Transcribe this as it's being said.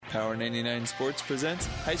Power 99 Sports presents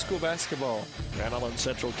high school basketball. Grand Island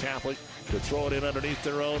Central Catholic to throw it in underneath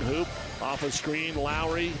their own hoop. Off a screen,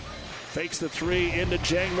 Lowry fakes the three into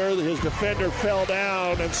Jangmer. His defender fell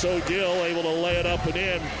down, and so Gill able to lay it up and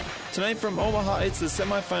in. Tonight from Omaha, it's the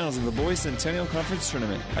semifinals of the Boys Centennial Conference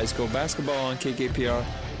Tournament. High school basketball on KKPR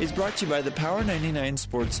is brought to you by the Power 99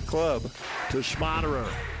 Sports Club. To Schmaderer.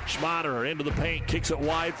 Schmaderer into the paint, kicks it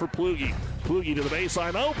wide for Plugi. Plugi to the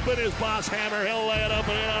baseline, open his boss hammer. He'll lay it up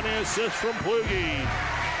and in on the assist from Plugi.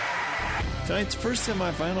 Tonight's first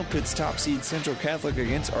semifinal pits top seed Central Catholic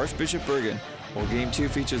against Archbishop Bergan, while Game 2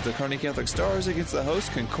 features the Kearney Catholic Stars against the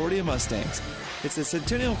host Concordia Mustangs. It's the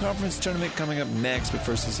Centennial Conference Tournament coming up next, but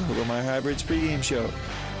first is the Hogemeyer Hybrids pregame show.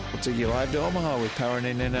 We'll take you live to Omaha with Power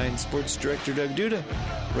 99 Sports Director Doug Duda,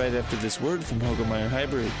 right after this word from Hogemeyer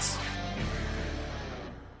Hybrids.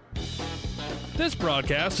 This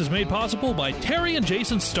broadcast is made possible by Terry and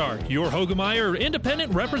Jason Stark, your Hogemeyer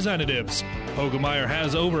independent representatives. Hogemeyer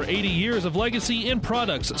has over 80 years of legacy in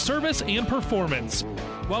products, service, and performance.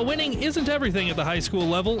 While winning isn't everything at the high school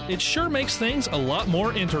level, it sure makes things a lot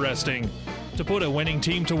more interesting. To put a winning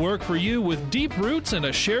team to work for you with deep roots and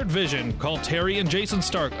a shared vision, call Terry and Jason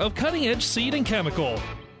Stark of Cutting Edge Seed and Chemical.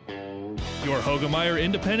 Your Hogemeyer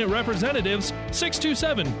independent representatives,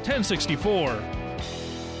 627-1064.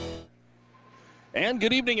 And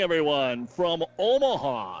good evening, everyone, from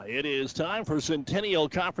Omaha. It is time for Centennial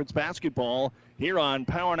Conference basketball here on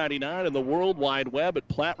Power 99 and the World Wide Web at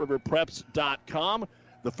PlatteRiverPreps.com.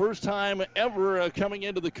 The first time ever coming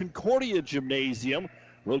into the Concordia Gymnasium,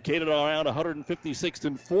 located around 156th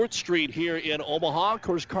and 4th Street here in Omaha. Of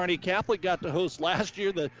course, Kearney Catholic got to host last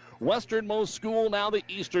year the westernmost school, now the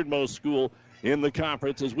easternmost school in the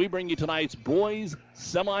conference, as we bring you tonight's boys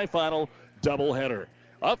semifinal doubleheader.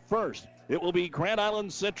 Up first, it will be Grand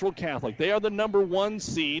Island Central Catholic. They are the number 1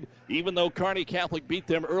 seed, even though Kearney Catholic beat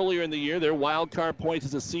them earlier in the year. Their wild card points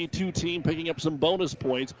is a C2 team, picking up some bonus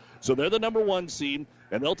points. So they're the number 1 seed,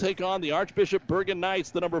 and they'll take on the Archbishop Bergan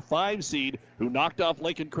Knights, the number 5 seed, who knocked off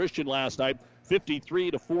Lincoln Christian last night,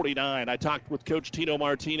 53-49. I talked with Coach Tino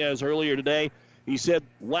Martinez earlier today. He said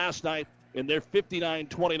last night in their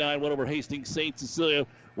 59-29 win over Hastings St. Cecilia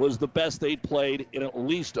was the best they'd played in at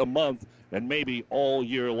least a month and maybe all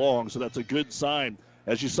year long. So that's a good sign.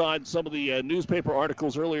 As you saw in some of the newspaper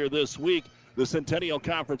articles earlier this week, the Centennial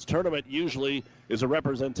Conference Tournament usually is a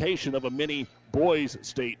representation of a mini boys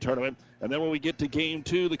state tournament. And then when we get to Game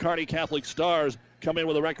 2, the Kearney Catholic Stars come in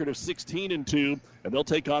with a record of 16-2, and they'll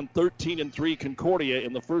take on 13-3 Concordia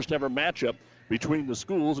in the first ever matchup between the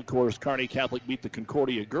schools. Of course, Kearney Catholic beat the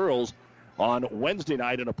Concordia girls on Wednesday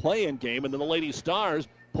night in a play-in game, and then the Lady Stars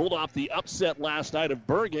pulled off the upset last night of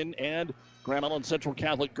Bergan and Grand Island Central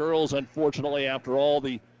Catholic girls. Unfortunately, after all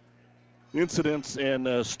the incidents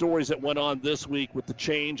and stories that went on this week with the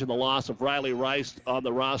change and the loss of Riley Rice on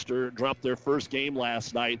the roster, dropped their first game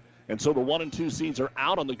last night, and so the 1 and 2 seeds are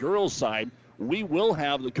out on the girls' side. We will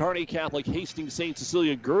have the Kearney Catholic Hastings St.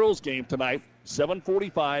 Cecilia girls game tonight,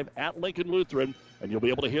 7:45 at Lincoln Lutheran, and you'll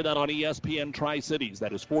be able to hear that on ESPN Tri-Cities.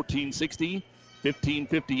 That is 1460,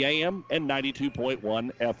 1550 AM, and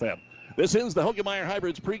 92.1 FM. This is the Hogemeyer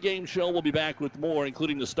Hybrids pregame show. We'll be back with more,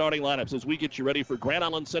 including the starting lineups, as we get you ready for Grand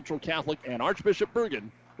Island Central Catholic and Archbishop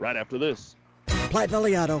Bergan right after this. Platte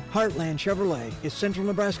Valley Auto, Heartland Chevrolet, is Central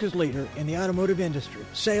Nebraska's leader in the automotive industry.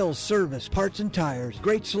 Sales, service, parts, and tires.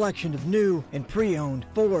 Great selection of new and pre-owned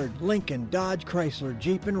Ford, Lincoln, Dodge, Chrysler,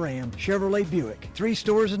 Jeep, and Ram, Chevrolet, Buick. 3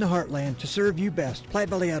 stores in the Heartland to serve you best. Platte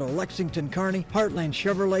Valley Auto, Lexington, Kearney, Heartland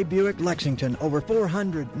Chevrolet, Buick, Lexington. Over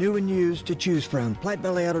 400 new and used to choose from.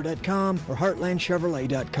 PlatteValleyAuto.com or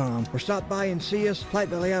HeartlandChevrolet.com. Or stop by and see us. Platte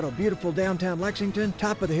Valley Auto, beautiful downtown Lexington,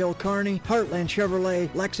 top of the hill, Kearney, Heartland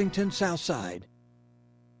Chevrolet, Lexington, Southside.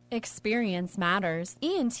 Experience matters.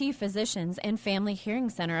 ENT Physicians and Family Hearing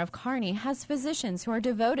Center of Kearney has physicians who are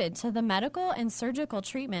devoted to the medical and surgical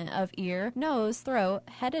treatment of ear, nose, throat,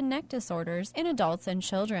 head and neck disorders in adults and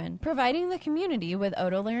children, providing the community with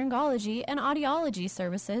otolaryngology and audiology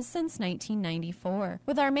services since 1994.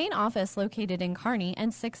 With our main office located in Kearney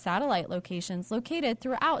and 6 satellite locations located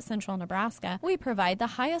throughout central Nebraska, we provide the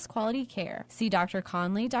highest quality care. See Dr.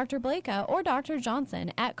 Conley, Dr. Blaka, or Dr.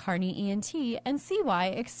 Johnson at Kearney ENT and see why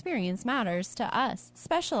experience matters to us,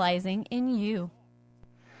 specializing in you.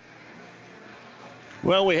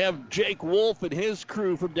 Well, we have Jake Wolf and his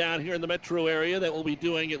crew from down here in the metro area that will be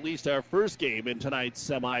doing at least our first game in tonight's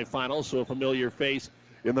semifinal, so a familiar face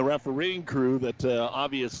in the refereeing crew that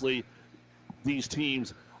obviously these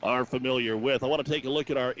teams are familiar with. I want to take a look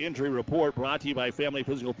at our injury report brought to you by Family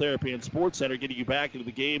Physical Therapy and Sports Center, getting you back into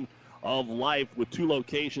the game of life with 2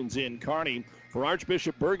 locations in Kearney. For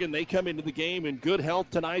Archbishop Bergan, they come into the game in good health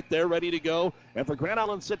tonight. They're ready to go. And for Grand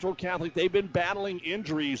Island Central Catholic, they've been battling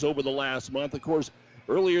injuries over the last month. Of course,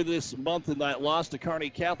 earlier this month in that loss to Kearney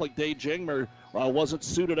Catholic, Dave Jingmer wasn't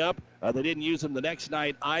suited up. They didn't use him the next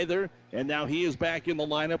night either. And now he is back in the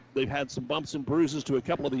lineup. They've had some bumps and bruises to a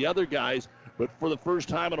couple of the other guys. But for the first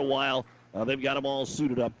time in a while, they've got them all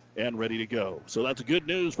suited up and ready to go. So that's good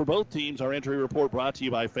news for both teams. Our injury report brought to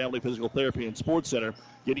you by Family Physical Therapy and Sports Center,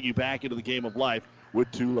 getting you back into the game of life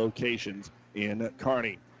with 2 locations in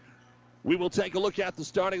Kearney. We will take a look at the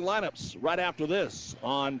starting lineups right after this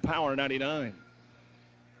on Power 99.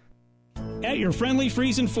 At your friendly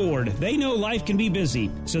Friesen Ford, they know life can be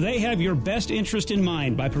busy, so they have your best interest in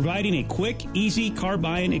mind by providing a quick, easy car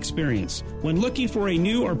buying experience. When looking for a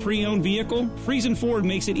new or pre-owned vehicle, Friesen Ford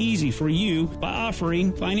makes it easy for you by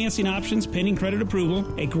offering financing options pending credit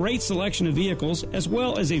approval, a great selection of vehicles, as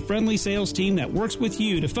well as a friendly sales team that works with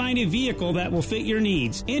you to find a vehicle that will fit your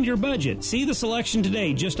needs and your budget. See the selection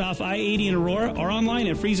today just off I-80 in Aurora or online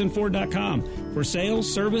at FriesenFord.com. For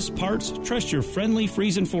sales, service, parts, trust your friendly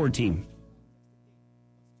Friesen Ford team.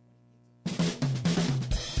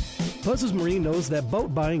 Buzz's Marine knows that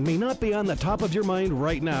boat buying may not be on the top of your mind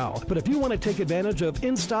right now, but if you want to take advantage of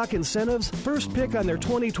in-stock incentives, first pick on their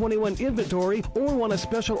 2021 inventory, or want to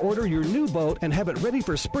special order your new boat and have it ready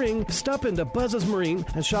for spring, stop into Buzz's Marine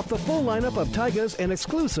and shop the full lineup of Taigas and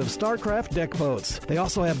exclusive StarCraft deck boats. They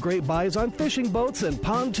also have great buys on fishing boats and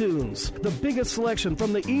pontoons. The biggest selection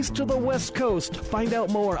from the east to the west coast. Find out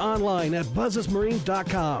more online at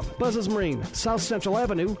buzzesmarine.com. Buzz's Marine, South Central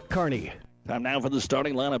Avenue, Kearney. Time now for the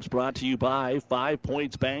starting lineups, brought to you by 5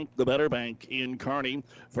 Points Bank, the better bank in Kearney.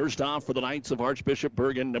 First off for the Knights of Archbishop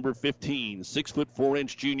Bergan, number 15,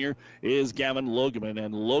 6'4" junior is Gavin Logeman,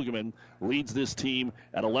 and Logeman leads this team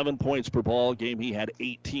at 11 points per ball game. He had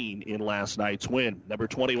 18 in last night's win. Number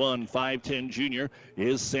 21, 5'10" junior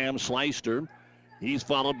is Sam Schleister. He's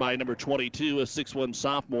followed by number 22, a 6'1"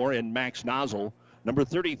 sophomore, and Max Nozzle. Number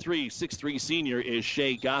 33, 6'3" senior is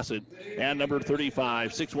Shea Gossett. And number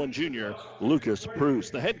 35, 6'1" junior, Lucas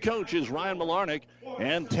Bruce. The head coach is Ryan Malarnick,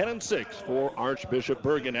 and 10-6 for Archbishop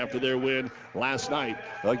Bergan after their win last night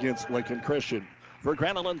against Lincoln Christian. For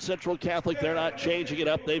Grand Island Central Catholic, they're not changing it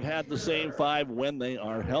up. They've had the same 5 when they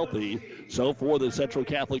are healthy. So for the Central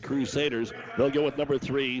Catholic Crusaders, they'll go with number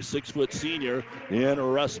 3, 6' senior in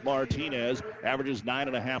Russ Martinez, averages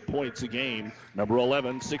 9.5 points a game. Number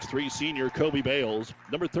 11, 6'3" senior Kobe Bales.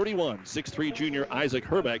 Number 31, 6'3" junior Isaac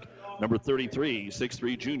Herbeck. Number 33,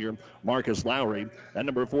 6'3" junior Marcus Lowry. And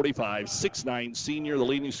number 45, 6'9" senior, the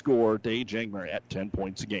leading scorer, Dave Jangmer, at 10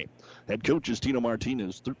 points a game. Head coach is Tino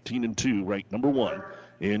Martinez, 13-2, ranked number 1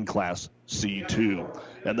 in Class C2.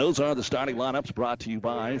 And those are the starting lineups, brought to you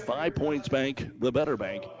by 5 Points Bank, the better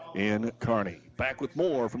bank in Kearney. Back with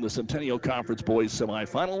more from the Centennial Conference Boys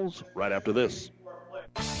semifinals right after this.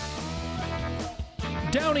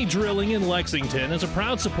 Downey Drilling in Lexington is a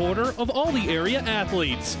proud supporter of all the area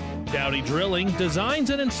athletes. Downey Drilling designs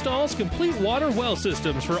and installs complete water well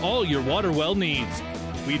systems for all your water well needs.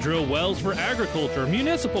 We drill wells for agriculture,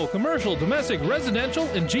 municipal, commercial, domestic, residential,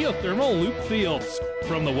 and geothermal loop fields.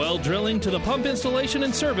 From the well drilling to the pump installation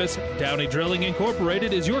and service, Downey Drilling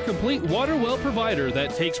Incorporated is your complete water well provider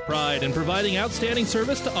that takes pride in providing outstanding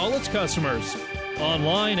service to all its customers.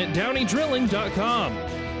 Online at downeydrilling.com.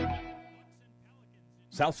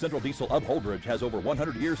 South Central Diesel of Holdridge has over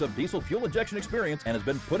 100 years of diesel fuel injection experience and has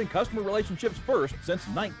been putting customer relationships first since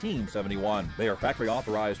 1971. They are factory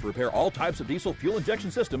authorized to repair all types of diesel fuel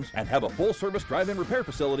injection systems and have a full-service drive-in repair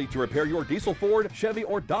facility to repair your diesel Ford, Chevy,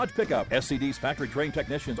 or Dodge pickup. SCD's factory-trained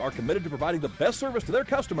technicians are committed to providing the best service to their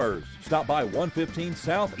customers. Stop by 115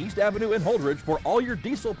 South East Avenue in Holdridge for all your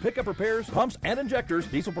diesel pickup repairs, pumps and injectors,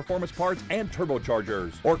 diesel performance parts, and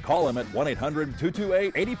turbochargers. Or call them at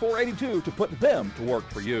 1-800-228-8482 to put them to work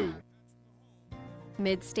for you.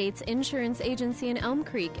 Mid-States Insurance Agency in Elm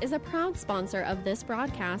Creek is a proud sponsor of this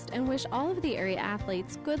broadcast and wish all of the area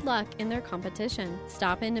athletes good luck in their competition.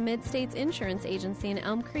 Stop into Mid-States Insurance Agency in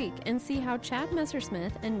Elm Creek and see how Chad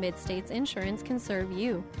Messersmith and Mid-States Insurance can serve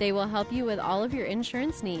you. They will help you with all of your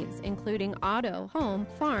insurance needs, including auto, home,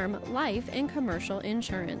 farm, life, and commercial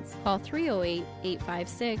insurance. Call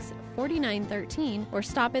 308-856-4913 or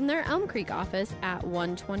stop in their Elm Creek office at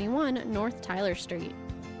 121 North Tyler Street.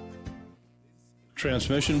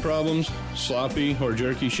 Transmission problems, sloppy or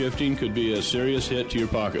jerky shifting could be a serious hit to your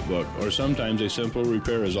pocketbook, or sometimes a simple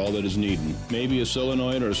repair is all that is needed. Maybe a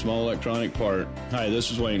solenoid or a small electronic part. Hi,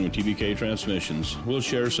 this is Wayne with TBK Transmissions. We'll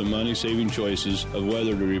share some money-saving choices of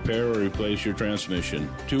whether to repair or replace your transmission.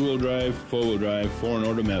 Two-wheel drive, four-wheel drive, foreign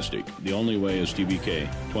or domestic. The only way is TBK.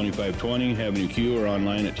 2520 Avenue Q or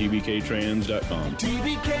online at tbktrans.com.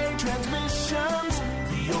 TBK Transmissions,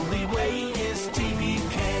 the only way is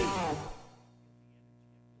TBK.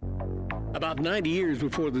 About 90 years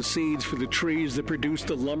before the seeds for the trees that produce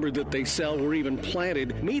the lumber that they sell were even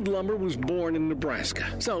planted, Meade Lumber was born in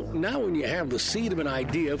Nebraska. So now when you have the seed of an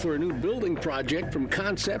idea for a new building project from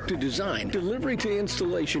concept to design, delivery to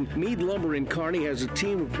installation, Meade Lumber in Kearney has a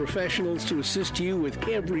team of professionals to assist you with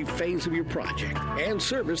every phase of your project and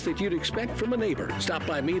service that you'd expect from a neighbor. Stop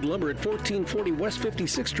by Meade Lumber at 1440 West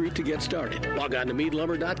 56th Street to get started. Log on to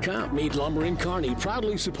MeadeLumber.com. Meade Lumber in Kearney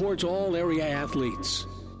proudly supports all area athletes.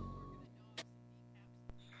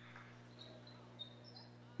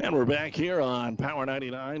 And we're back here on Power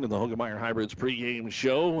 99 and the Hoegemeyer Hybrids pregame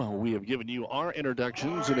show. We have given you our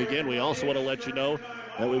introductions, and again, we also want to let you know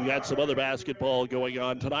that we've got some other basketball going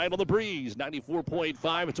on tonight on the Breeze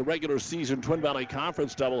 94.5. It's a regular season Twin Valley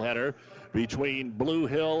Conference doubleheader between Blue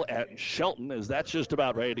Hill and Shelton, as that's just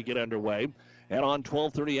about ready to get underway. And on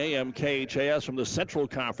 12:30 a.m. KHAS from the Central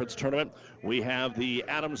Conference tournament, we have the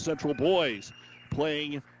Adams Central boys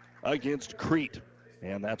playing against Crete.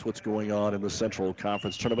 And that's what's going on in the Central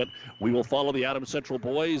Conference tournament. We will follow the Adams Central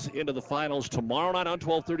boys into the finals tomorrow night on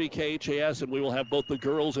 12:30 KHAS, and we will have both the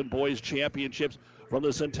girls and boys championships from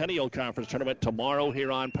the Centennial Conference tournament tomorrow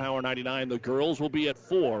here on Power 99. The girls will be at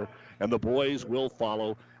 4, and the boys will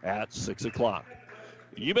follow at 6 o'clock.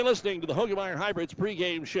 You've been listening to the Hoegemeyer Hybrids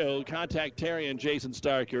pregame show. Contact Terry and Jason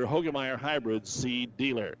Stark, your Hoegemeyer Hybrids seed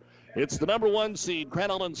dealer. It's the number 1 seed,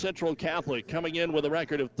 Grand Island Central Catholic, coming in with a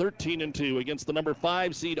record of 13-2 against the number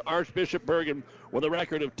 5 seed, Archbishop Bergan, with a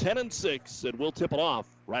record of 10-6, and we'll tip it off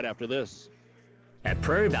right after this. At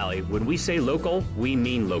Prairie Valley, when we say local, we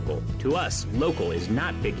mean local. To us, local is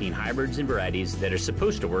not picking hybrids and varieties that are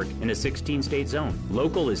supposed to work in a 16-state zone.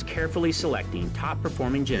 Local is carefully selecting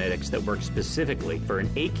top-performing genetics that work specifically for an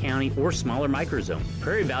 8-county or smaller microzone.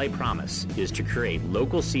 Prairie Valley Promise is to create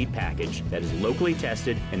local seed package that is locally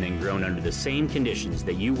tested and then grown under the same conditions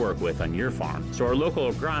that you work with on your farm. So our local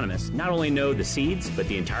agronomists not only know the seeds, but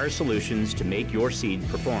the entire solutions to make your seed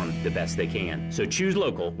perform the best they can. So choose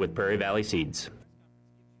local with Prairie Valley Seeds.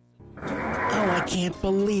 Oh, I can't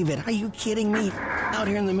believe it. Are you kidding me? Out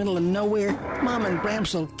here in the middle of nowhere? Mom and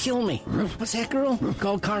Bramps will kill me. What's that, girl?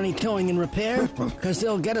 Call Kearney Towing and Repair? Because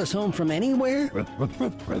they'll get us home from anywhere?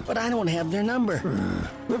 But I don't have their number.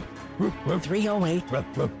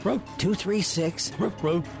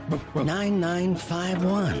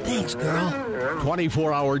 308-236-9951. Thanks, girl.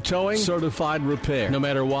 24-hour towing, certified repair. No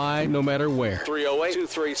matter why, no matter where.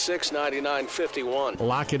 308-236-9951.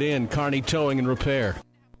 Lock it in, Kearney Towing and Repair.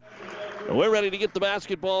 We're ready to get the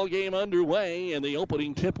basketball game underway, and the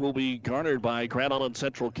opening tip will be garnered by Grand Island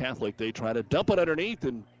Central Catholic. They try to dump it underneath,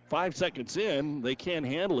 and 5 seconds in, they can't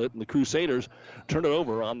handle it, and the Crusaders turn it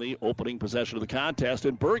over on the opening possession of the contest.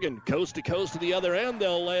 And Bergan, coast to coast to the other end,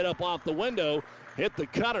 they'll lay it up off the window, hit the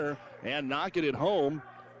cutter, and knock it home.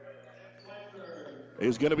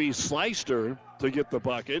 Is going to be Sleister to get the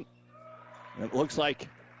bucket. It looks like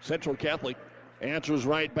Central Catholic answers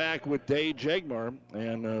right back with Dave Jegmar,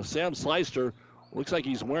 and Sam Sleister looks like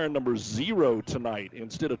he's wearing number 0 tonight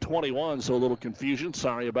instead of 21, so a little confusion.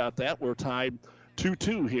 Sorry about that. We're tied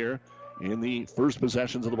 2-2 here in the first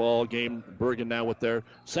possessions of the ball game. Bergan now with their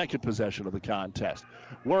second possession of the contest.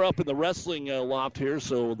 We're up in the wrestling loft here,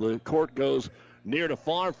 so the court goes near to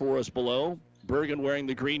far for us below. Bergan wearing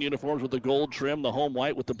the green uniforms with the gold trim, the home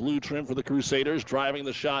white with the blue trim for the Crusaders, driving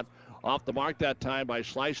the shot off the mark that time by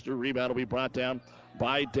Schleister. Rebound will be brought down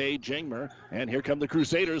by Dave Jengmer. And here come the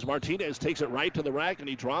Crusaders. Martinez takes it right to the rack, and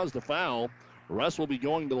he draws the foul. Russ will be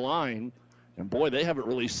going to the line. And, boy, they haven't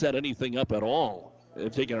really set anything up at all.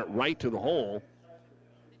 They've taken it right to the hole.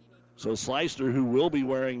 So Schleister, who will be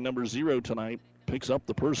wearing number 0 tonight, picks up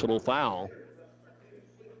the personal foul.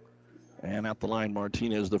 And at the line,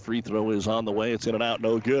 Martinez, the free throw is on the way. It's in and out,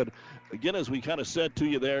 no good. Again, as we kind of said to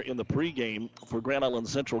you there in the pregame, for Grand Island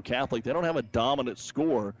Central Catholic, they don't have a dominant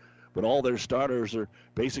score, but all their starters are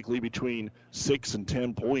basically between 6 and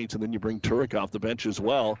 10 points, and then you bring Turek off the bench as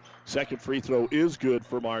well. Second free throw is good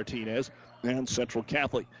for Martinez, and Central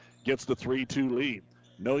Catholic gets the 3-2 lead.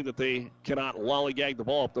 Knowing that they cannot lollygag the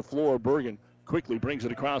ball up the floor, Bergan quickly brings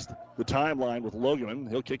it across the timeline with Logan.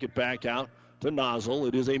 He'll kick it back out to Nozzle.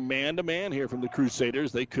 It is a man-to-man here from the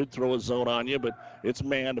Crusaders. They could throw a zone on you, but it's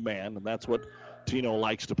man-to-man, and that's what Tino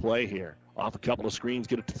likes to play here. Off a couple of screens,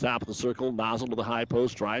 get it to the top of the circle. Nozzle to the high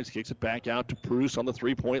post, drives, kicks it back out to Bruce on the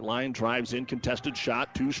three-point line. Drives in, contested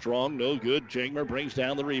shot, too strong, no good. Jangmer brings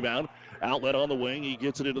down the rebound. Outlet on the wing, he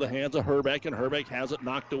gets it into the hands of Herbeck, and Herbeck has it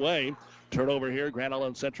knocked away. Turnover here, Grand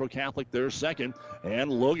Island Central Catholic, their second. And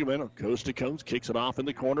Logeman, coast to coast, kicks it off in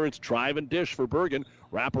the corner. It's drive and dish for Bergan.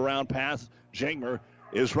 Wraparound pass, Jangmer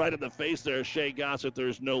is right in the face there. Shea Gossett,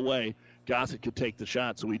 there's no way Gossett could take the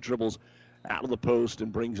shot, so he dribbles out of the post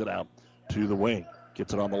and brings it out to the wing.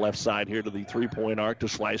 Gets it on the left side here to the three-point arc to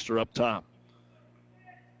Schleister up top.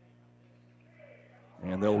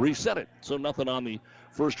 And they'll reset it. So nothing on the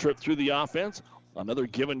first trip through the offense. Another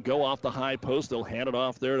give and go off the high post. They'll hand it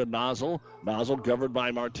off there to Nozzle. Nozzle governed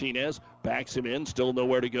by Martinez. Backs him in. Still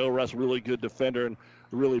nowhere to go. Russ, really good defender, and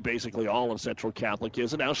really basically all of Central Catholic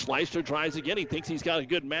is. And now Schleister tries again. He thinks he's got a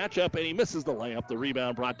good matchup, and he misses the layup. The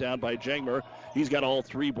rebound brought down by Jangmer. He's got all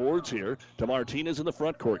three boards here to Martinez in the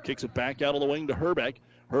front court. Kicks it back out of the wing to Herbeck.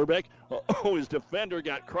 Herbeck, his defender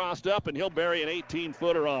got crossed up, and he'll bury an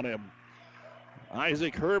 18-footer on him.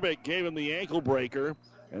 Isaac Herbeck gave him the ankle breaker,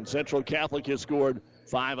 and Central Catholic has scored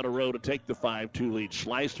 5 in a row to take the 5-2 lead.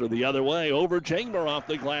 Schleister the other way over Jangmer off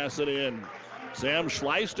the glass and in. Sam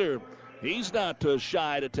Schleister, he's not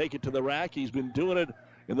shy to take it to the rack. He's been doing it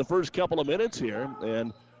in the first couple of minutes here,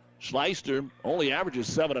 and Schleister only averages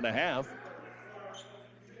 7.5.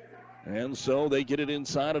 And so they get it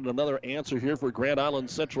inside, and another answer here for Grand Island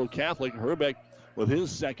Central Catholic. Herbeck with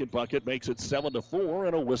his second bucket makes it 7-4,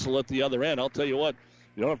 and a whistle at the other end. I'll tell you what,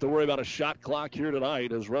 you don't have to worry about a shot clock here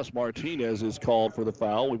tonight as Russ Martinez is called for the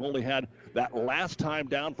foul. We've only had that last time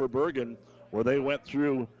down for Bergan where they went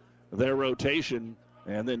through their rotation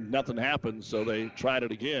and then nothing happened, so they tried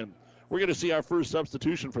it again. We're going to see our first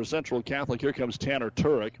substitution for Central Catholic. Here comes Tanner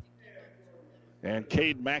Turek. And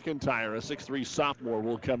Cade McIntyre, a 6'3 sophomore,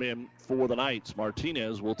 will come in for the Knights.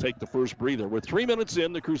 Martinez will take the first breather. With 3 minutes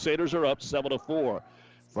in, the Crusaders are up 7-4.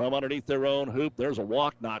 From underneath their own hoop, there's a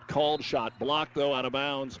walk not called. Shot blocked, though, out of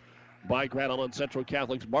bounds by Grand Island Central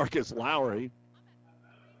Catholic's Marcus Lowry.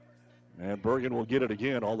 And Bergan will get it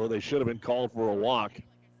again, although they should have been called for a walk.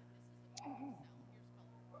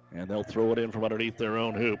 And they'll throw it in from underneath their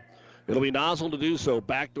own hoop. It'll be Nozzle to do so.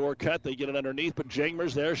 Backdoor cut. They get it underneath, but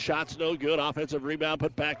Jangmer's there. Shot's no good. Offensive rebound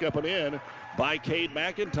put back up and in by Cade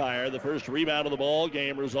McIntyre. The first rebound of the ball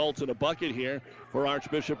game results in a bucket here for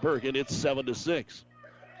Archbishop Bergan. It's 7-6.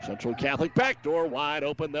 Central Catholic backdoor wide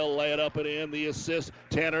open. They'll lay it up and in. The assist,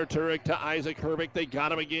 Tanner Turek to Isaac Herbeck. They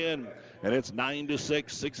got him again. And it's 9-6.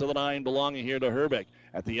 6 of the 9 belonging here to Herbeck.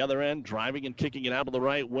 At the other end, driving and kicking it out to the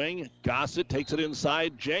right wing. Gossett takes it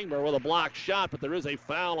inside. Jangmer with a blocked shot, but there is a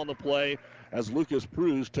foul on the play as Lucas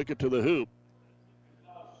Pruz took it to the hoop.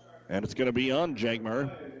 And it's going to be on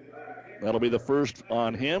Jangmer. That'll be the first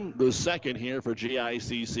on him. The second here for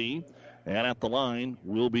GICC. And at the line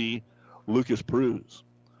will be Lucas Pruz.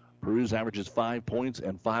 Pruz averages 5 points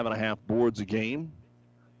and 5.5 boards a game.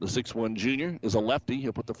 The 6'1 junior is a lefty.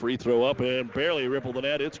 He'll put the free throw up and barely ripple the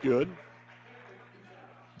net. It's good.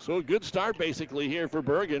 So a good start basically here for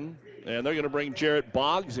Bergan, and they're going to bring Jarrett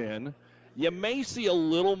Boggs in. You may see a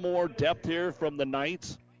little more depth here from the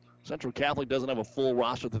Knights. Central Catholic doesn't have a full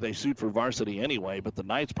roster that they suit for varsity anyway, but the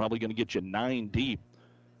Knights probably going to get you 9 deep.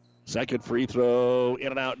 Second free throw, in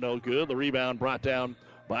and out, no good. The rebound brought down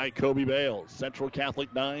by Kobe Bales. Central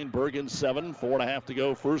Catholic 9, Bergan 7, 4.5 to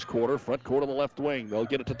go first quarter. Front court on the left wing. They'll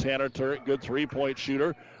get it to Tanner Turek, good three-point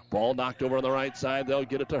shooter. Ball knocked over on the right side. They'll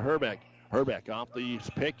get it to Herbeck. Herbeck off the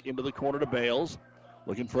pick into the corner to Bales.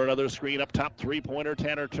 Looking for another screen up top. Three-pointer,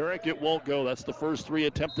 Tanner Turek. It won't go. That's the first 3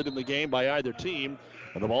 attempted in the game by either team.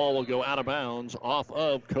 And the ball will go out of bounds off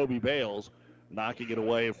of Kobe Bales, knocking it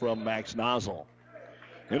away from Max Nozzle.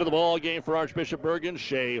 Into the ball game for Archbishop Bergan,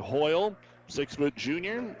 Shea Hoyle, 6'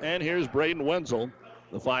 junior. And here's Braden Wenzel,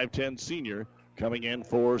 the 5'10 senior, coming in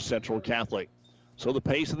for Central Catholic. So the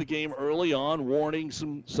pace of the game early on, warning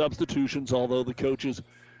some substitutions, although the coaches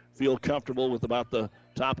feel comfortable with about the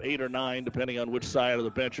top 8 or 9, depending on which side of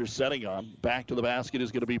the bench you're setting on. Back to the basket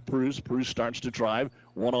is going to be Pruz. Pruz starts to drive.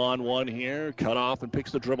 One-on-one here. Cut off and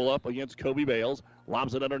picks the dribble up against Kobe Bales.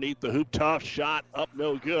 Lobs it underneath the hoop. Tough shot. Up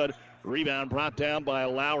no good. Rebound brought down by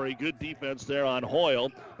Lowry. Good defense there on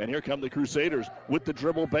Hoyle. And here come the Crusaders with the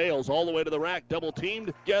dribble. Bales all the way to the rack. Double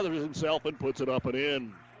teamed. Gathers himself and puts it up and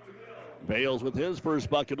in. Bales with his first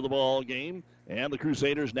bucket of the ball game. And the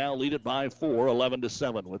Crusaders now lead it by 4,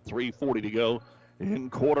 11-7, with 3:40 to go in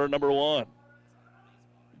quarter number 1.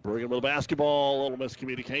 Bergan with the basketball, a little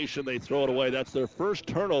miscommunication. They throw it away. That's their first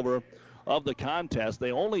turnover of the contest.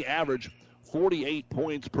 They only average 48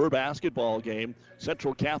 points per basketball game.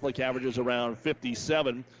 Central Catholic averages around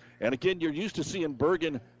 57. And again, you're used to seeing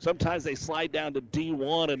Bergan. Sometimes they slide down to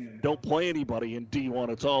D1 and don't play anybody in D1.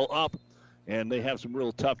 It's all up. And they have some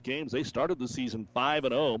real tough games. They started the season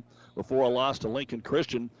 5-0 before a loss to Lincoln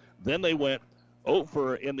Christian. Then they went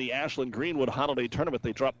over in the Ashland Greenwood Holiday Tournament.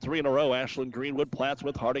 They dropped 3 in a row. Ashland Greenwood,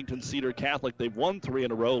 Plattsmouth, Hardington, Cedar Catholic. They've won 3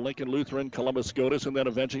 in a row. Lincoln Lutheran, Columbus Scotus, and then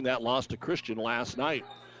avenging that loss to Christian last night.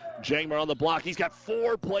 Jangmer on the block. He's got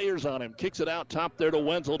 4 players on him. Kicks it out top there to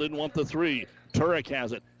Wenzel. Didn't want the 3. Turek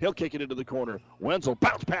has it. He'll kick it into the corner. Wenzel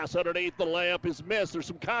bounce pass underneath. The layup is missed. There's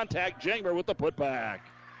some contact. Jangmer with the putback.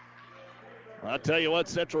 I'll tell you what,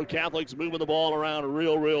 Central Catholic's moving the ball around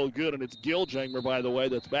real good, and it's Gil Jangmer, by the way,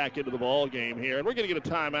 that's back into the ball game here. And we're going to get a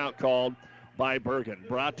timeout called by Bergan.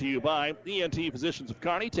 Brought to you by ENT Physicians of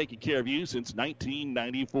Kearney, taking care of you since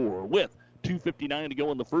 1994. With 2:59 to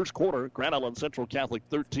go in the first quarter, Grand Island Central Catholic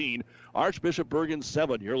 13, Archbishop Bergan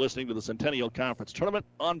 7. You're listening to the Centennial Conference Tournament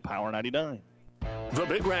on Power 99. The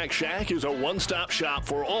Big Rack Shack is a one-stop shop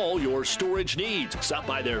for all your storage needs. Stop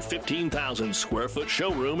by their 15,000 square foot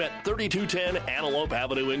showroom at 3210 Antelope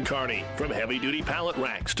Avenue in Kearney. From heavy-duty pallet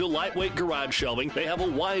racks to lightweight garage shelving, they have a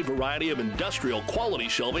wide variety of industrial quality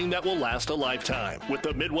shelving that will last a lifetime. With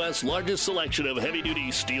the Midwest's largest selection of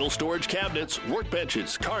heavy-duty steel storage cabinets,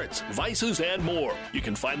 workbenches, carts, vices, and more. You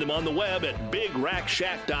can find them on the web at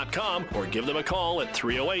BigRackShack.com or give them a call at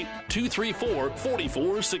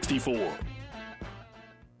 308-234-4464.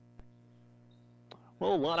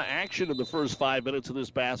 Well, a lot of action in the first 5 minutes of this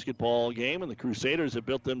basketball game, and the Crusaders have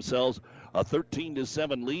built themselves a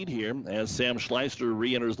 13-7 lead here as Sam Schleister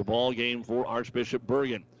re-enters the ball game for Archbishop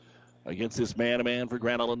Bergan. Against this man-to-man for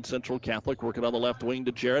Grand Island Central Catholic, working on the left wing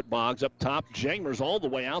to Jarrett Boggs. Up top, Jangmer's all the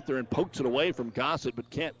way out there and pokes it away from Gossett, but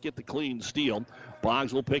can't get the clean steal.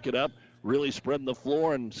 Boggs will pick it up, really spreading the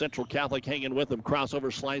floor, and Central Catholic hanging with him. Crossover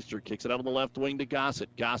Schleister kicks it out on the left wing to Gossett.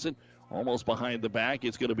 Gossett almost behind the back.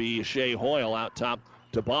 It's going to be Shea Hoyle out top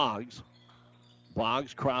to Boggs.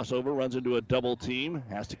 Boggs crossover, runs into a double team,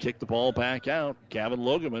 has to kick the ball back out. Gavin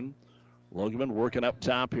Logeman working up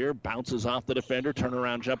top here, bounces off the defender,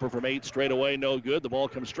 turnaround jumper from 8 straight away, no good. The ball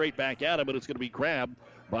comes straight back at him, but it's going to be grabbed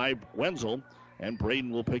by Wenzel, and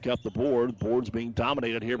Braden will pick up the board. Board's being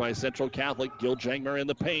dominated here by Central Catholic. Gil Jangmer in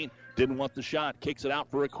the paint, didn't want the shot, kicks it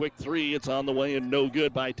out for a quick 3. It's on the way and no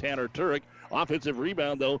good by Tanner Turek. Offensive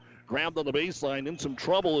rebound, though, grabbed on the baseline. In some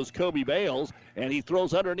trouble is Kobe Bales, and he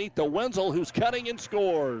throws underneath to Wenzel, who's cutting and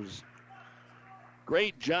scores.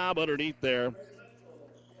 Great job underneath there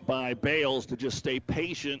by Bales to just stay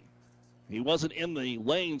patient. He wasn't in the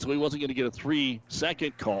lane, so he wasn't going to get a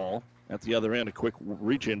 3-second call. At the other end, a quick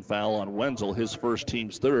reach-in foul on Wenzel, his first,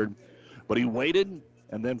 team's third. But he waited,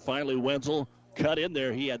 and then finally Wenzel cut in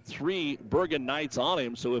there. He had 3 Bergan Knights on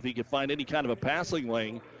him, so if he could find any kind of a passing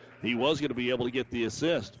lane, he was going to be able to get the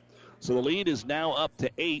assist. So the lead is now up to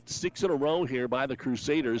 8, 6 in a row here by the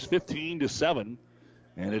Crusaders, 15-7.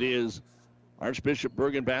 And it is Archbishop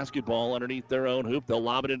Bergan basketball underneath their own hoop. They'll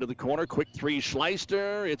lob it into the corner. Quick 3,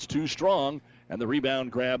 Schleister. It's too strong. And the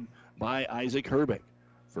rebound grab by Isaac Herbeck.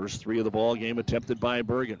 First 3 of the ball game attempted by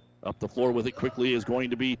Bergan. Up the floor with it quickly is going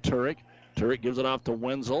to be Turek. Turek gives it off to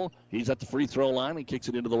Wenzel. He's at the free throw line and kicks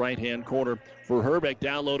it into the right-hand corner for Herbeck.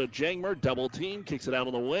 Down low to Jangmer. Double team. Kicks it out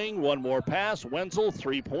on the wing. One more pass. Wenzel,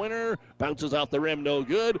 three-pointer. Bounces off the rim. No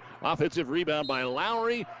good. Offensive rebound by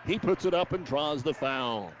Lowry. He puts it up and draws the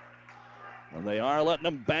foul. And they are letting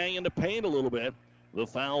them bang in the paint a little bit. The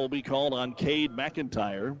foul will be called on Cade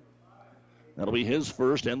McIntyre. That'll be his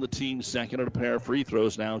first and the team's second, and a pair of free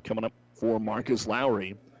throws now coming up for Marcus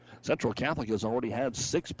Lowry. Central Catholic has already had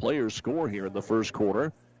 6 players score here in the first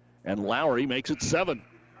quarter, and Lowry makes it 7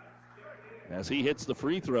 as he hits the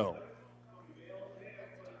free throw.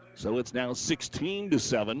 So it's now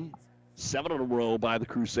 16-7, 7 in a row by the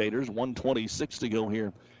Crusaders, 1:26 to go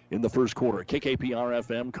here in the first quarter.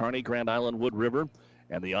 KKPR-FM, Kearney, Grand Island, Wood River,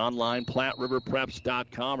 and the online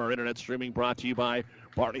PlatteRiverPreps.com. Our internet streaming brought to you by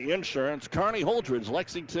Barney Insurance. Kearney, Holdridge,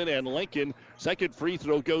 Lexington, and Lincoln. Second free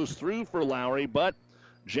throw goes through for Lowry, but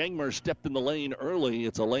Jangmer stepped in the lane early.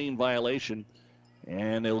 It's a lane violation,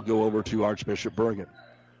 and it'll go over to Archbishop Bergan.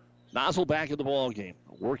 Nozzle back in the ball game,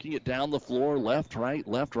 working it down the floor, left,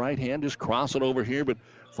 right hand, just cross it over here, but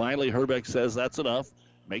finally Herbeck says that's enough.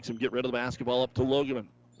 Makes him get rid of the basketball up to Logeman.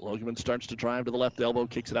 Logeman starts to drive to the left elbow,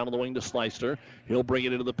 kicks it out on the wing to Schleister. He'll bring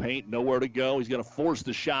it into the paint, nowhere to go. He's going to force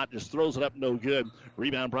the shot, just throws it up, no good.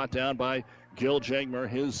 Rebound brought down by Gil Jangmer,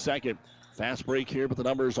 his second. Fast break here, but the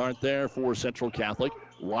numbers aren't there for Central Catholic.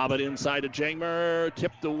 Lob it inside to Jangmer,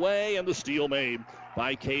 tipped away, and the steal made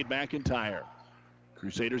by Cade McIntyre.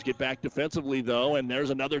 Crusaders get back defensively, though, and there's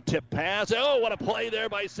another tip pass. Oh, what a play there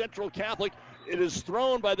by Central Catholic. It is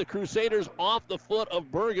thrown by the Crusaders off the foot of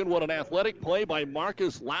Bergan. What an athletic play by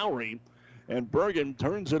Marcus Lowry. And Bergan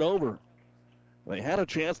turns it over. They had a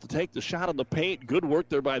chance to take the shot in the paint. Good work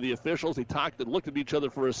there by the officials. They talked and looked at each other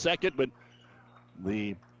for a second, but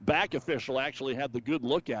the back official actually had the good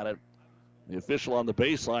look at it. The official on the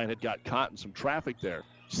baseline had got caught in some traffic there.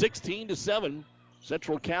 16-7.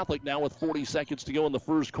 Central Catholic now with 40 seconds to go in the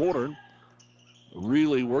first quarter.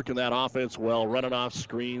 Really working that offense well, running off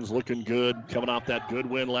screens, looking good. Coming off that good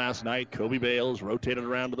win last night. Kobe Bales rotated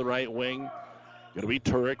around to the right wing. Going to be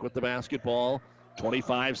Turek with the basketball.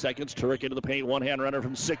 25 seconds. Turek into the paint. One-hand runner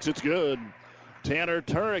from 6. It's good. Tanner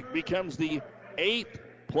Turek becomes the 8th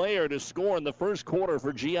player to score in the first quarter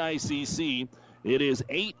for GICC. It is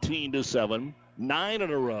 18-7. 9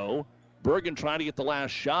 in a row. Bergan trying to get the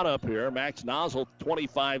last shot up here. Max Nozzle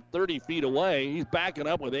 25, 30 feet away. He's backing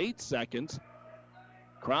up with 8 seconds.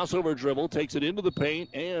 Crossover dribble, takes it into the paint,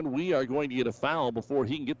 and we are going to get a foul before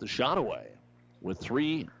he can get the shot away with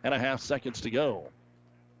 3.5 seconds to go.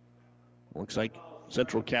 Looks like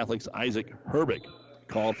Central Catholic's Isaac Herbick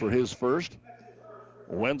called for his first.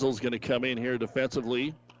 Wenzel's going to come in here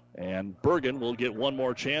defensively, and Bergan will get one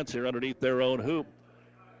more chance here underneath their own hoop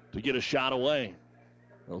to get a shot away.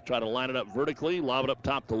 They'll try to line it up vertically, lob it up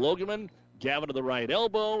top to Logeman. Gavin to the right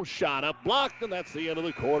elbow, shot up, blocked, and that's the end of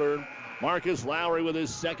the quarter. Marcus Lowry with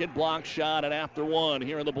his second block shot, and after one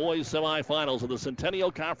here in the boys' semifinals of the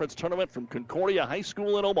Centennial Conference Tournament from Concordia High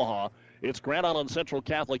School in Omaha. It's Grand Island Central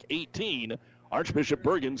Catholic 18, Archbishop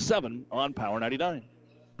Bergan 7 on Power 99.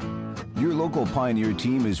 Your local Pioneer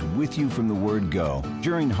team is with you from the word go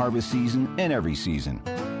during harvest season and every season.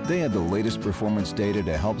 They have the latest performance data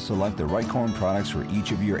to help select the right corn products for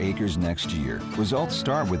each of your acres next year. Results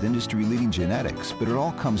start with industry-leading genetics, but it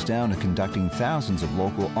all comes down to conducting thousands of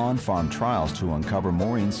local on-farm trials to uncover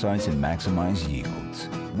more insights and maximize yields.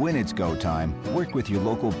 When it's go time, work with your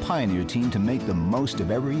local Pioneer team to make the most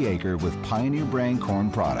of every acre with Pioneer brand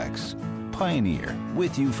corn products. Pioneer,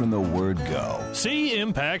 with you from the word go. See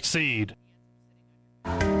Impact Seed.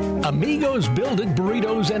 Amigos Build-It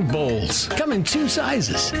burritos and bowls come in 2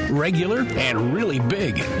 sizes, regular and really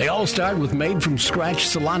big. They all start with made-from-scratch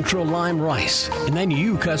cilantro lime rice, and then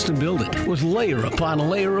you custom build it with layer upon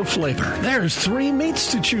layer of flavor. There's 3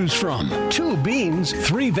 meats to choose from, 2 beans,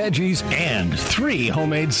 3 veggies, and 3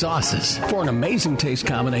 homemade sauces. For an amazing taste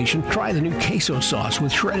combination, try the new queso sauce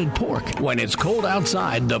with shredded pork. When it's cold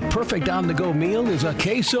outside, the perfect on-the-go meal is a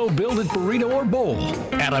queso Build-It burrito or bowl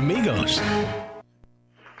at Amigos.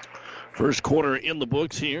 First quarter in the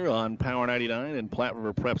books here on Power 99 and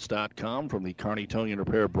PlatteRiverPreps.com from the Kearney Towing and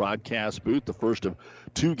Repair broadcast booth. The first of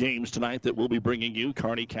 2 games tonight that we'll be bringing you.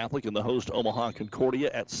 Kearney Catholic and the host Omaha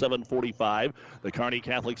Concordia at 7:45. The Kearney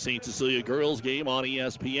Catholic St. Cecilia girls game on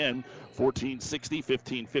ESPN, 1460,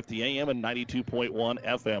 1550 AM and 92.1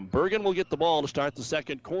 FM. Bergan will get the ball to start the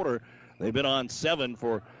second quarter. They've been on 7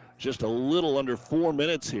 for just a little under 4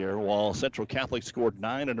 minutes here, while Central Catholic scored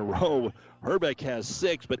 9 in a row. Herbeck has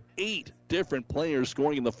 6, but 8 different players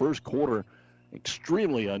scoring in the first quarter.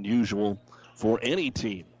 Extremely unusual for any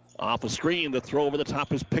team. Off a screen, the throw over the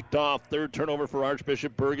top is picked off. Third turnover for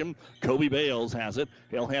Archbishop Bergan. Kobe Bales has it.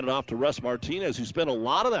 He'll hand it off to Russ Martinez, who spent a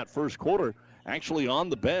lot of that first quarter actually on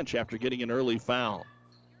the bench after getting an early foul.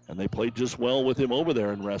 And they played just well with him over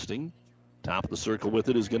there and resting. Top of the circle with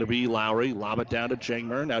it is going to be Lowry. Lob it down to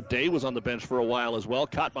Changmer. Now Day was on the bench for a while as well.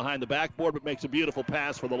 Caught behind the backboard, but makes a beautiful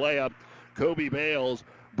pass for the layup. Kobe Bales.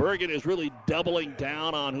 Bergan is really doubling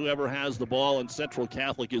down on whoever has the ball, and Central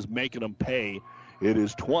Catholic is making them pay. It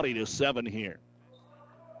is 20-7 here.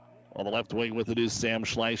 On the left wing with it is Sam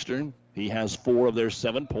Schleister. He has 4 of their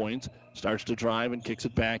 7 points. Starts to drive and kicks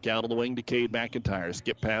it back out of the wing to Cade McIntyre.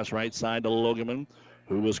 Skip pass right side to Logeman,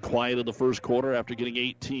 who was quiet in the first quarter after getting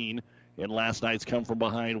 18 in last night's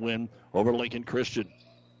come-from-behind win over Lincoln Christian.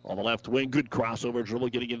 On the left wing, good crossover dribble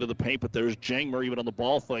getting into the paint, but there's Jangmer even on the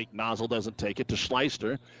ball fake. Nozzle doesn't take it to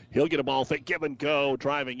Schleister. He'll get a ball fake, give and go,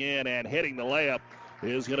 driving in and hitting the layup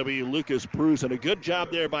is going to be Lucas Bruce. And a good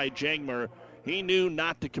job there by Jangmer. He knew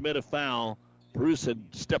not to commit a foul. Bruce had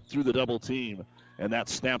stepped through the double team, and that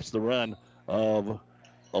snaps the run of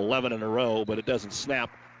 11 in a row, but it doesn't snap.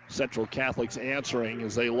 Central Catholic's answering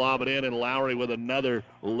as they lob it in, and Lowry with another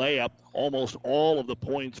layup. Almost all of the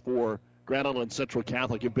points for Grand Island Central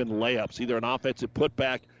Catholic have been layups, either an offensive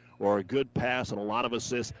putback or a good pass and a lot of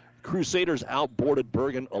assists. Crusaders outboarded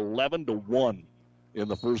Bergan 11-1 in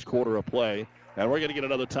the first quarter of play. And we're going to get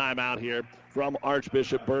another timeout here from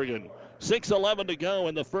Archbishop Bergan. 6:11 to go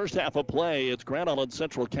in the first half of play. It's Grand Island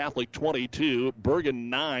Central Catholic 22, Bergan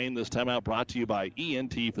 9. This timeout brought to you by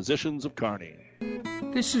ENT Physicians of Kearney.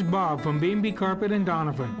 This is Bob from B&B Carpet and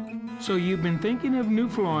Donovan. So you've been thinking of new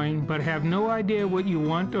flooring but have no idea what you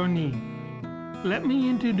want or need. Let me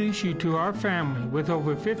introduce you to our family with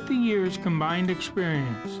over 50 years combined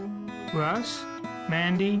experience. Russ,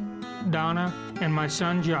 Mandy, Donna, and my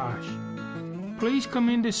son Josh. Please come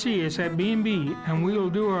in to see us at B&B and we will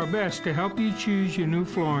do our best to help you choose your new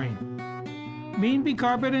flooring. B&B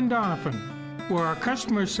Carpet in Doniphan, where our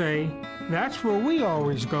customers say, that's where we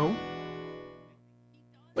always go.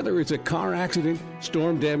 Whether it's a car accident,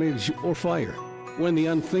 storm damage, or fire, when the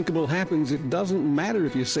unthinkable happens, it doesn't matter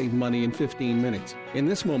if you save money in 15 minutes. In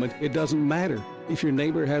this moment, it doesn't matter if your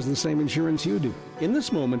neighbor has the same insurance you do. In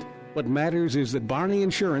this moment, what matters is that Barney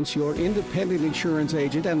Insurance, your independent insurance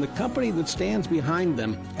agent, and the company that stands behind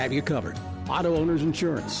them have you covered. Auto Owners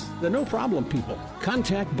Insurance, the no-problem people.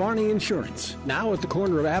 Contact Barney Insurance, now at the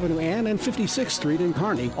corner of Avenue Ann and 56th Street in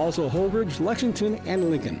Kearney, also Holdridge, Lexington, and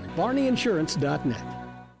Lincoln. BarneyInsurance.net.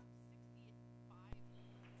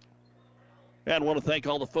 And I want to thank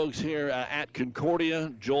all the folks here at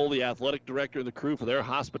Concordia, Joel, the athletic director, and the crew for their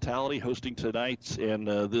hospitality, hosting tonight's and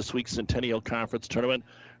this week's Centennial Conference tournament.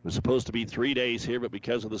 It was supposed to be 3 days here, but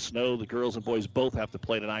because of the snow, the girls and boys both have to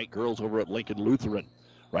play tonight. Girls over at Lincoln Lutheran.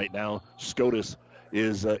 Right now, SCOTUS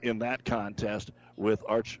is in that contest with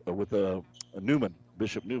Newman,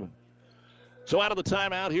 Bishop Newman. So out of the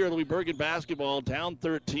timeout here, it'll be Bergan basketball, down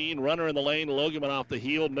 13. Runner in the lane, Logan off the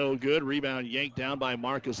heel, no good. Rebound yanked down by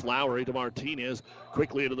Marcus Lowry to Martinez.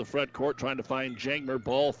 Quickly into the front court, trying to find Jangmer.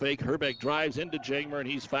 Ball fake. Herbeck drives into Jangmer, and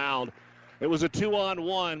he's fouled. It was a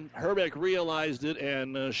 2-on-1. Herbeck realized it,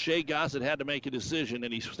 and Shea Gossett had to make a decision,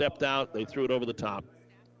 and he stepped out. They threw it over the top.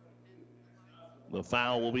 The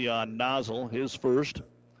foul will be on Nozzle, his first,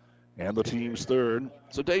 and the team's third.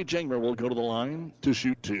 So Dave Jangmer will go to the line to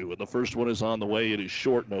shoot two, and the first one is on the way. It is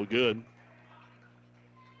short, no good.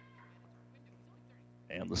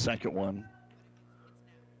 And the second one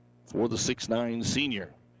for the 6'9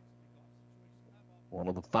 senior. One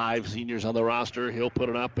of the 5 seniors on the roster. He'll put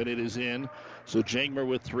it up, and it is in. So Jangmer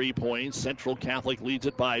with 3 points. Central Catholic leads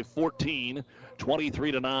it by 14,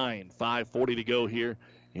 23-9. 5:40 to go here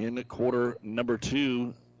in quarter number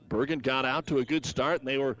 2. Bergan got out to a good start, and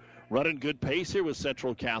they were running good pace here with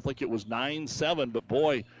Central Catholic. It was 9-7, but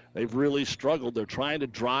boy, they've really struggled. They're trying to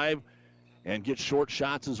drive and get short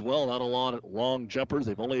shots as well, not a lot of long jumpers.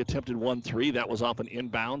 They've only attempted 1-3. That was off an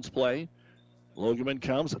inbounds play. Logeman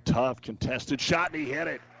comes, a tough contested shot, and he hit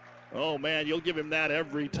it. Oh, man, you'll give him that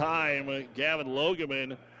every time. Gavin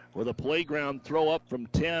Logeman with a playground throw up from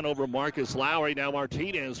 10 over Marcus Lowry. Now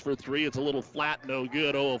Martinez for 3. It's a little flat, no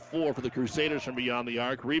good. 0 of 4 for the Crusaders from beyond the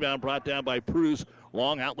arc. Rebound brought down by Pruse.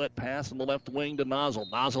 Long outlet pass on the left wing to Nozzle.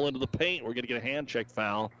 Nozzle into the paint. We're going to get a hand check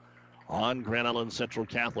foul on Grand Island Central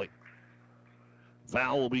Catholic.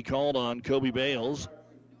 Foul will be called on Kobe Bales.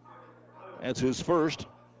 That's his first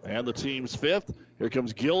and the team's 5th. Here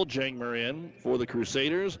comes Gil Jangmer in for the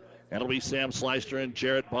Crusaders. And it'll be Sam Sleister and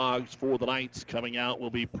Jarrett Boggs for the Knights. Coming out will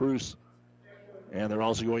be Pruse. And they're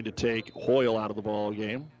also going to take Hoyle out of the ball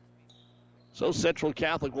game. So Central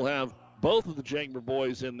Catholic will have both of the Jangmer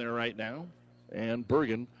boys in there right now. And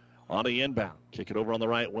Bergan on the inbound. Kick it over on the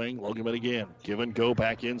right wing. Logeman again. Give and go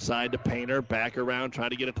back inside to Painter. Back around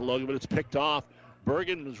trying to get it to Logeman. It's picked off.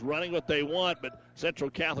 Bergan is running what they want, but Central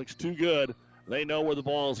Catholic's too good. They know where the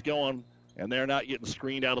ball is going, and they're not getting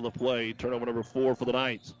screened out of the play. Turnover number 4 for the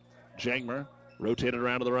Knights. Jangmer rotated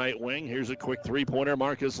around to the right wing. Here's a quick three-pointer.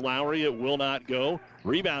 Marcus Lowry. It will not go.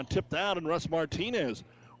 Rebound tipped out, and Russ Martinez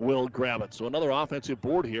will grab it. So another offensive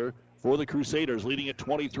board here for the Crusaders, leading at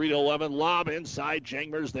 23-11. Lob inside.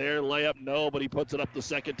 Jangmer's there. Layup, no, but he puts it up the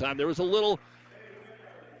second time. There was a little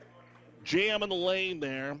jam in the lane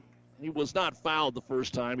there. He was not fouled the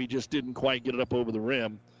first time. He just didn't quite get it up over the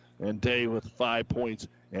rim. And Day with 5 points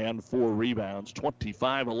and 4 rebounds.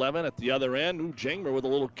 25-11 at the other end. Jangmer with a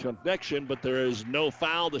little connection, but there is no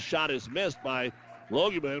foul. The shot is missed by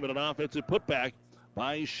Logeman, but an offensive putback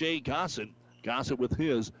by Shea Gossett. Gossett with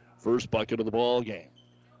his first bucket of the ball game.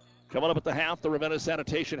 Coming up at the half, the Ravenna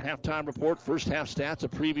Sanitation halftime report. First half stats, a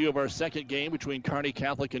preview of our second game between Kearney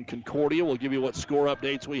Catholic and Concordia. We'll give you what score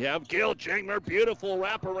updates we have. Gil Jangmer, beautiful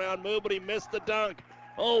wraparound move, but he missed the dunk.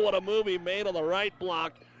 Oh, what a move he made on the right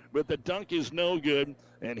block. But the dunk is no good.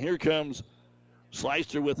 And here comes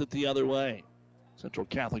Sleister with it the other way. Central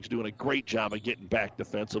Catholic's doing a great job of getting back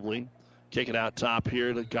defensively. Kick it out top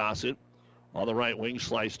here to Gossett. On the right wing,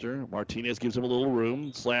 Sleister. Martinez gives him a little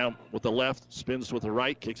room. Slam with the left, spins with the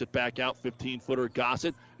right, kicks it back out. 15-footer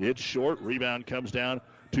Gossett. It's short. Rebound comes down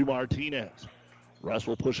to Martinez. Russ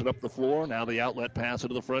will push it up the floor. Now the outlet pass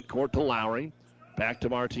into the front court to Lowry. Back to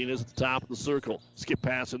Martinez at the top of the circle. Skip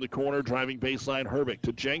pass in the corner, driving baseline. Herbeck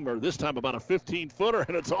to Jangmer. This time about a 15-footer,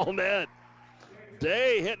 and it's all net.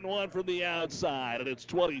 Day hitting one from the outside, and it's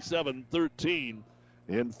 27-13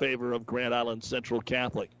 in favor of Grand Island Central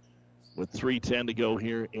Catholic with 3:10 to go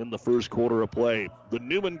here in the first quarter of play. The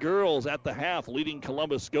Newman girls at the half leading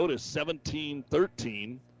Columbus Scotus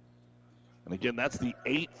 17-13. And again, that's the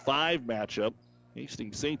 8-5 matchup.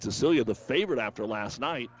 Hastings St. Cecilia, the favorite after last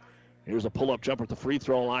night. Here's a pull-up jumper at the free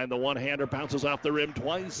throw line. The one-hander bounces off the rim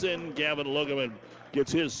twice, and Gavin Lugeman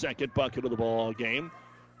gets his second bucket of the ball game.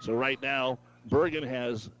 So right now, Bergan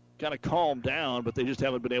has kind of calmed down, but they just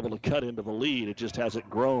haven't been able to cut into the lead. It just hasn't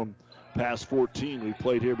grown past 14. We've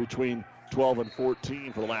played here between 12 and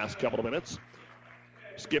 14 for the last couple of minutes.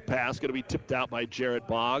 Skip pass going to be tipped out by Jarrett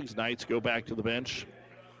Boggs. Knights go back to the bench.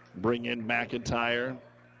 Bring in McIntyre.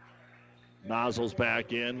 Nozzles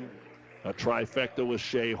back in. A trifecta with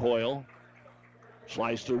Shea Hoyle.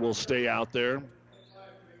 Schleister will stay out there.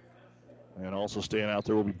 And also staying out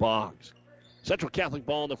there will be Boggs. Central Catholic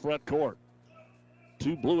ball in the front court.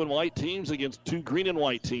 Two blue and white teams against two green and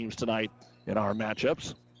white teams tonight in our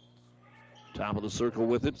matchups. Top of the circle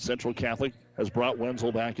with it. Central Catholic has brought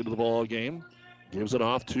Wenzel back into the ball game. Gives it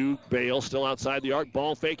off to Bale, still outside the arc.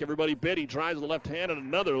 Ball fake, everybody bid. He drives with the left hand, and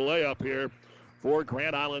another layup here for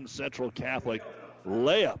Grand Island Central Catholic.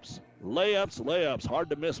 Layups. Hard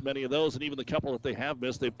to miss many of those, and even the couple that they have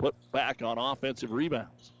missed, they put back on offensive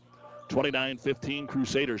rebounds. 29-15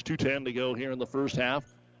 Crusaders. 2:10 to go here in the first half.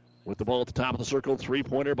 With the ball at the top of the circle,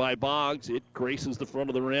 three-pointer by Boggs. It graces the front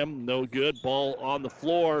of the rim. No good. Ball on the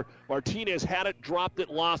floor. Martinez had it, dropped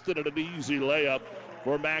it, lost it, and an easy layup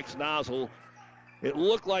for Max Nozzle. It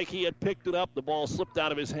looked like he had picked it up. The ball slipped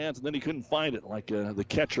out of his hands, and then he couldn't find it, like the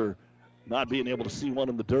catcher not being able to see one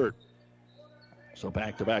in the dirt. So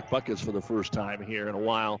back-to-back buckets for the first time here in a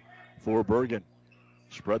while for Bergan.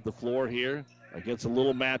 Spread the floor here against a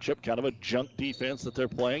little matchup, kind of a junk defense that they're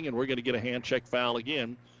playing, and we're going to get a hand check foul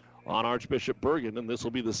again on Archbishop Bergan, and this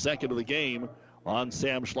will be the second of the game on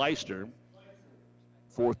Sam Schleister.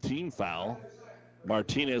 Fourth team foul.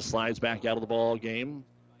 Martinez slides back out of the ball game.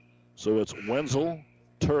 So it's Wenzel,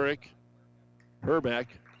 Turek, Herbeck,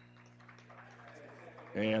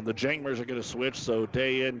 and the Jangmers are going to switch, so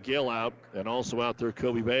Day in, Gill out, and also out there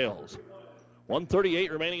Kobe Bales. 1:38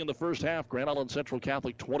 remaining in the first half. Grand Island Central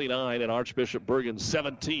Catholic 29 and Archbishop Bergan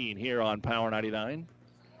 17 here on Power 99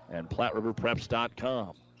 and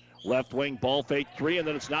PlatteRiverPreps.com. Left wing ball fake three, and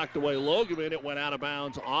then it's knocked away. Logeman, it went out of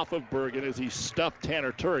bounds off of Bergan as he stuffed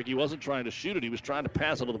Tanner Turek. He wasn't trying to shoot it. He was trying to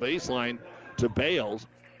pass it to the baseline to Bales.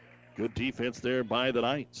 Good defense there by the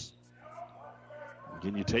Knights.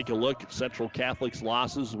 Again, you take a look at Central Catholic's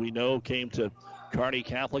losses. We know came to Kearney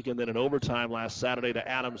Catholic and then in overtime last Saturday to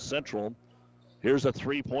Adams Central. Here's a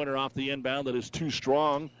three-pointer off the inbound that is too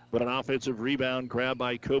strong, but an offensive rebound grabbed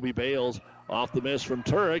by Kobe Bales off the miss from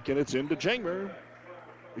Turek, and it's into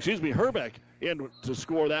Herbeck in to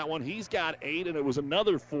score that one. He's got 8, and it was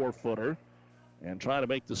another 4-footer. And trying to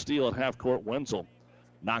make the steal at half court, Wenzel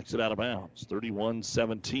knocks it out of bounds,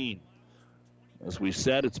 31-17. As we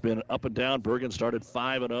said, it's been up and down. Bergan started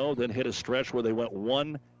 5-0, then hit a stretch where they went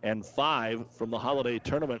 1-5 from the holiday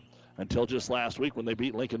tournament until just last week when they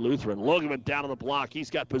beat Lincoln Lutheran. Logeman down on the block. He's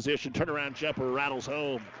got position. Turnaround jumper rattles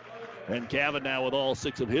home. And Gavin now with all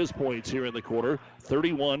 6 of his points here in the quarter,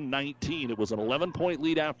 31-19. It was an 11-point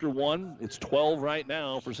lead after 1. It's 12 right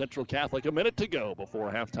now for Central Catholic. A minute to go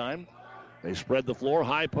before halftime. They spread the floor.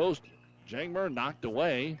 High post. Jangmer knocked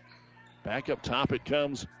away. Back up top it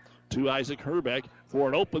comes to Isaac Herbeck for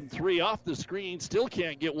an open three off the screen. Still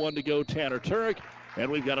can't get one to go, Tanner Turek. And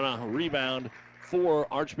we've got a rebound for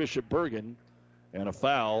Archbishop Bergan and a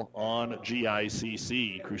foul on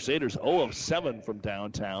GICC. Crusaders 0 of 7 from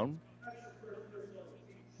downtown.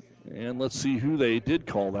 And let's see who they did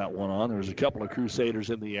call that one on. There's a couple of Crusaders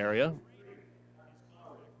in the area.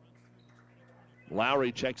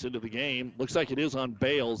 Lowry checks into the game. Looks like it is on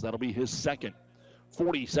Bales. That'll be his second.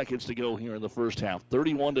 40 seconds to go here in the first half.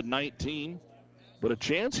 31-19. But a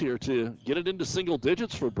chance here to get it into single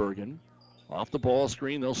digits for Bergan. Off the ball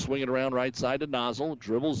screen, they'll swing it around right side to Nozzle.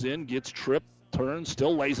 Dribbles in, gets tripped, turns,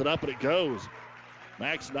 still lays it up, and it goes.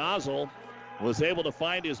 Max Nozzle was able to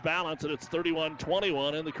find his balance, and it's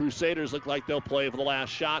 31-21, and the Crusaders look like they'll play for the last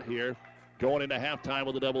shot here, going into halftime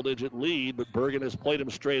with a double-digit lead, but Bergan has played him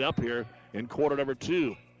straight up here in quarter number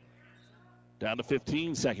 2. Down to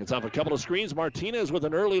 15 seconds. Off a couple of screens, Martinez with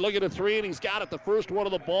an early look at a three, and he's got it. The first one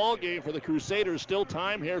of the ball game for the Crusaders. Still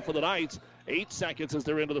time here for the Knights. 8 seconds as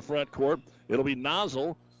they're into the front court. It'll be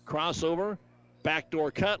Nozzle, crossover,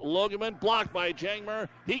 backdoor cut. Logeman blocked by Jangmer.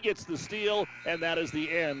 He gets the steal, and that is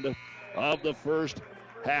the end of the first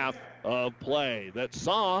half of play. That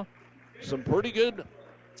saw some pretty good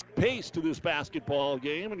pace to this basketball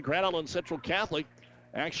game, and Grand Island Central Catholic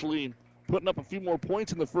actually putting up a few more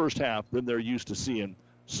points in the first half than they're used to seeing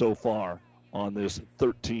so far on this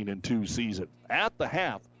 13-2 season. At the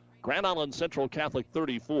half, Grand Island Central Catholic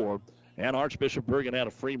 34 and Archbishop Bergan out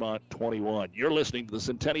of Fremont 21. You're listening to the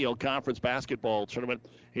Centennial Conference Basketball Tournament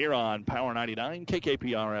here on Power 99,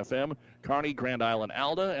 KKPR FM, Kearney, Grand Island,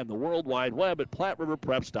 Alda, and the World Wide Web at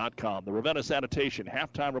PlatteRiverPreps.com. The Ravenna Sanitation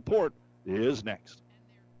halftime report is next.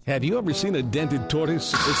 Have you ever seen a dented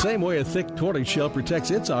tortoise? The same way a thick tortoise shell protects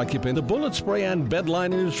its occupant, the bullet spray-on bed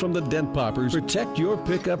liners from the Dent Poppers protect your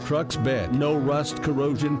pickup truck's bed. No rust,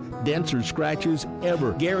 corrosion, dents, or scratches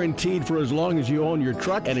ever. Guaranteed for as long as you own your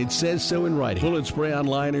truck, and it says so in writing. Bullet spray-on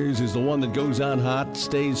liners is the one that goes on hot,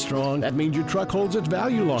 stays strong. That means your truck holds its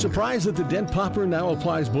value longer. Surprised that the Dent Popper now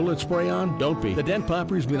applies bullet spray-on? Don't be. The Dent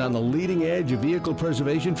Popper's been on the leading edge of vehicle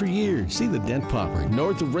preservation for years. See the Dent Popper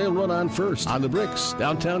north of Railroad on First, on the Bricks,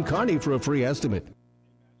 downtown Kearney for a free estimate.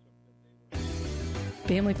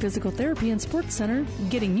 Family Physical Therapy and Sports Center,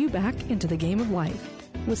 getting you back into the game of life.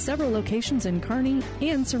 With several locations in Kearney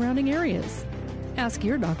and surrounding areas. Ask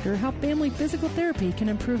your doctor how Family Physical Therapy can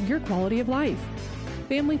improve your quality of life.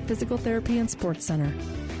 Family Physical Therapy and Sports Center.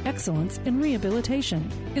 Excellence in Rehabilitation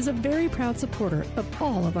is a very proud supporter of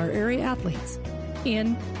all of our area athletes,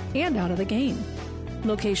 in and out of the game.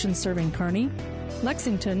 Locations serving Kearney,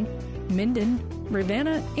 Lexington, Minden,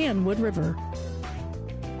 Ravenna, and Wood River.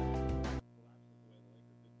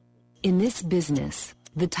 In this business,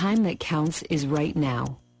 the time that counts is right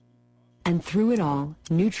now. And through it all,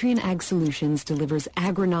 Nutrien Ag Solutions delivers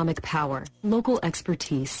agronomic power, local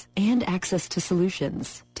expertise, and access to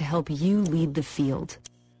solutions to help you lead the field.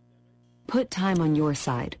 Put time on your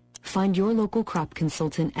side. Find your local crop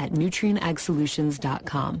consultant at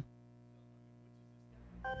nutrienagsolutions.com.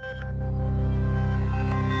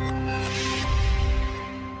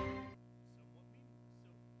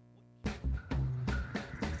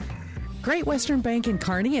 Great Western Bank in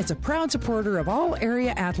Kearney is a proud supporter of all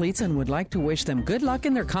area athletes and would like to wish them good luck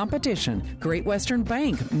in their competition. Great Western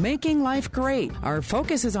Bank, making life great. Our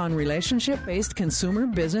focus is on relationship-based consumer,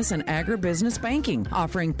 business, and agribusiness banking,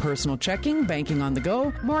 offering personal checking, banking on the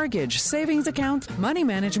go, mortgage, savings accounts, money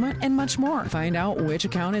management, and much more. Find out which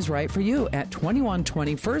account is right for you at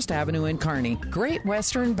 2120 First Avenue in Kearney. Great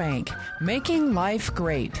Western Bank, making life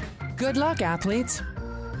great. Good luck, athletes.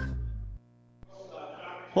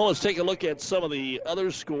 Well, let's take a look at some of the other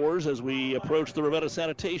scores as we approach the Ravenna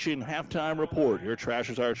Sanitation halftime report. Your trash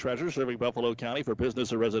is our treasure, serving Buffalo County for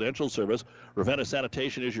business and residential service. Ravenna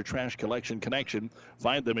Sanitation is your trash collection connection.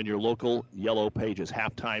 Find them in your local yellow pages.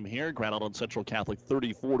 Halftime here, Grand Island Central Catholic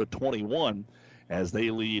 34-21 as they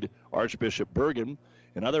lead Archbishop Bergan.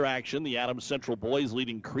 In other action, the Adams Central boys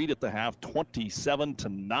leading Crete at the half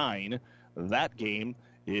 27-9. That game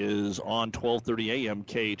is on 12:30 a.m.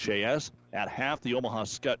 KHAS. At half, the Omaha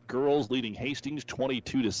Skutt girls leading Hastings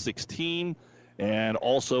 22-16. And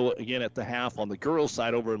also, again, at the half on the girls'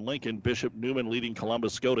 side over in Lincoln, Bishop Newman leading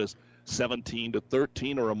Columbus Scotus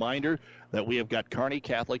 17-13. A reminder that we have got Kearney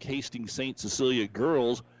Catholic Hastings St. Cecilia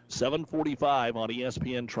girls 7:45 on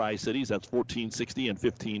ESPN Tri-Cities. That's 1460 and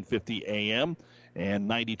 1550 a.m. and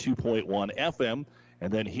 92.1 FM.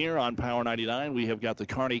 And then here on Power 99, we have got the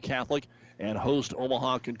Kearney Catholic and host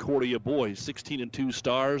Omaha Concordia boys, 16-2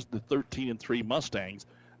 Stars, the 13-3 Mustangs.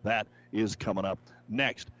 That is coming up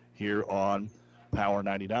next here on Power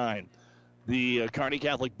 99. The Kearney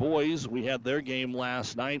Catholic boys, we had their game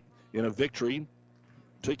last night in a victory,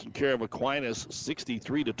 taking care of Aquinas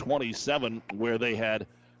 63-27, where they had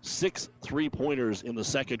 6 3-pointers in the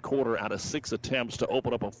second quarter out of 6 attempts to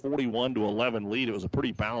open up a 41-11 lead. It was a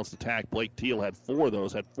pretty balanced attack. Blake Teal had 4 of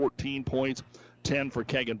those, had 14 points, 10 for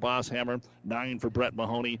Kegan Bosshammer, 9 for Brett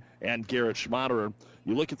Mahoney, and Garrett Schmaderer.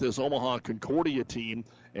 You look at this Omaha Concordia team,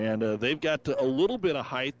 and they've got a little bit of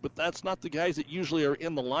height, but that's not the guys that usually are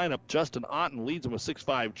in the lineup. Justin Otten leads them, a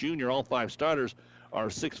 6'5 junior. All 5 starters are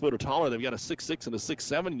 6 foot or taller. They've got a 6'6 and a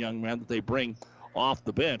 6'7 young man that they bring off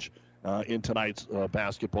the bench in tonight's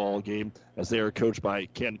basketball game, as they are coached by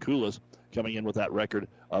Ken Koulis, coming in with that record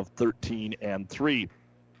of 13-3.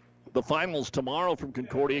 The finals tomorrow from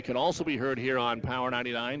Concordia can also be heard here on Power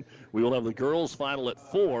 99. We will have the girls' final at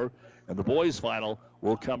 4, and the boys' final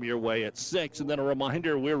will come your way at 6. And then a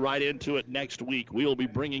reminder, we're right into it next week. We will be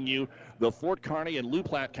bringing you the Fort Kearney and Loup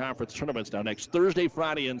Platte Conference tournaments. Now, next Thursday,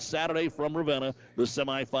 Friday, and Saturday from Ravenna, the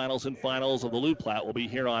semifinals and finals of the Loup Platte will be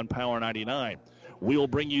here on Power 99. We will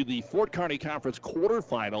bring you the Fort Kearney Conference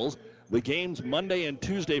quarterfinals. The games Monday and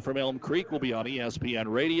Tuesday from Elm Creek will be on ESPN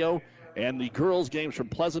Radio. And the girls' games from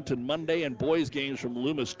Pleasanton Monday and boys' games from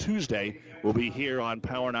Loomis Tuesday will be here on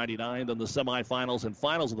Power 99. Then the semifinals and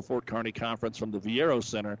finals of the Fort Kearney Conference from the Viero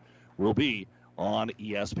Center will be on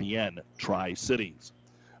ESPN Tri-Cities.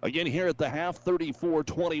 Again, here at the half,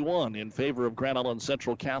 34-21 in favor of Grand Island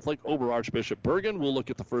Central Catholic over Archbishop Bergan. We'll look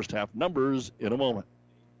at the first half numbers in a moment.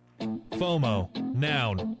 FOMO,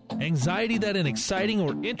 noun, anxiety that an exciting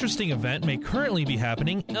or interesting event may currently be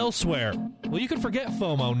happening elsewhere. Well, you can forget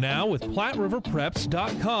FOMO now with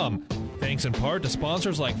PlatteRiverPreps.com. Thanks in part to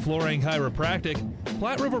sponsors like Florang Chiropractic,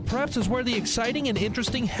 Platte River Preps is where the exciting and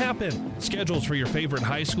interesting happen. Schedules for your favorite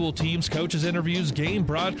high school teams, coaches' interviews, game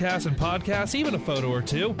broadcasts, and podcasts, even a photo or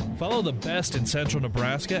two. Follow the best in central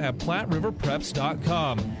Nebraska at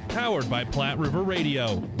PlatteRiverPreps.com. Powered by Platte River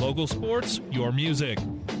Radio. Local sports, your music.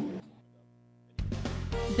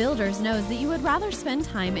 Builders knows that you would rather spend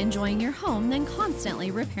time enjoying your home than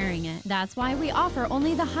constantly repairing it. That's why we offer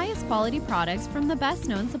only the highest quality products from the best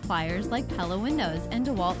known suppliers like Pella Windows and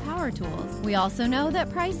DeWalt Power Tools. We also know that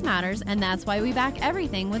price matters, and that's why we back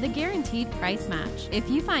everything with a guaranteed price match. If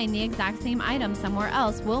you find the exact same item somewhere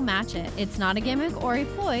else, we'll match it. It's not a gimmick or a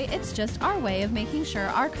ploy, it's just our way of making sure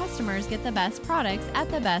our customers get the best products at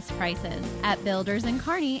the best prices. At Builders in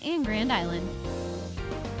Kearney and Grand Island.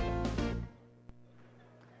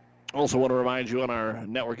 Also want to remind you on our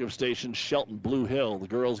network of stations, Shelton Blue Hill, the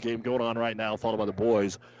girls game going on right now, followed by the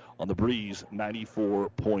boys on the Breeze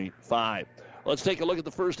 94.5. Let's take a look at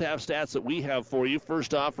the first half stats that we have for you.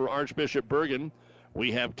 First off, for Archbishop Bergan,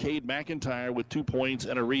 we have Cade McIntyre with 2 points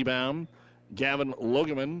and a rebound. Gavin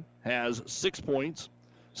Logeman has 6 points.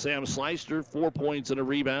 Sam Sleister, 4 points and a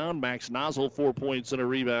rebound. Max Nozzle, 4 points and a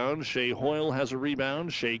rebound. Shea Hoyle has a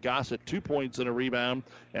rebound. Shea Gossett, 2 points and a rebound.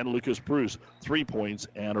 And Lucas Bruce, 3 points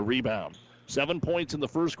and a rebound. 7 points in the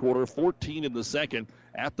first quarter, 14 in the second.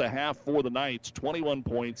 At the half for the Knights, 21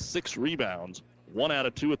 points, 6 rebounds. 1 out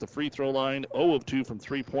of 2 at the free throw line, 0 of 2 from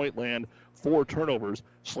three-point land, 4 turnovers.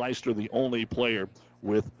 Sleister the only player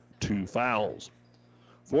with 2 fouls.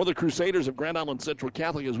 For the Crusaders of Grand Island Central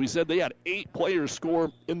Catholic, as we said, they had 8 players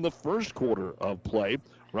score in the first quarter of play.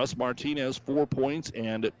 Russ Martinez, 4 points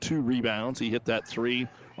and 2 rebounds. He hit that 3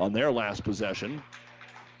 on their last possession.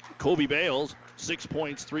 Kobe Bales, 6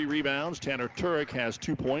 points, 3 rebounds. Tanner Turek has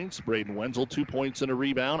 2 points. Braden Wenzel, 2 points and a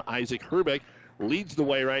rebound. Isaac Herbeck leads the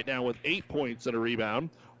way right now with 8 points and a rebound.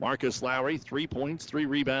 Marcus Lowry, 3 points, 3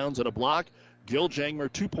 rebounds and a block. Gil Jangmer,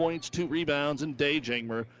 2 points, 2 rebounds, and Day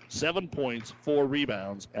Jangmer, 7 points, 4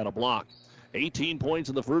 rebounds, and a block. 18 points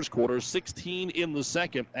in the first quarter, 16 in the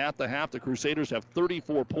second. At the half, the Crusaders have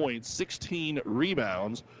 34 points, 16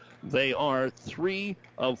 rebounds. They are 3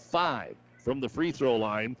 of 5 from the free throw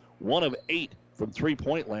line, 1 of 8 from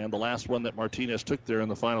three-point land, the last one that Martinez took there in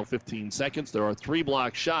the final 15 seconds. There are 3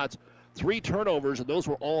 block shots, 3 turnovers, and those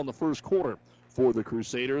were all in the first quarter for the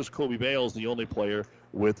Crusaders. Kobe Bales, the only player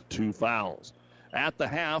with 2 fouls. At the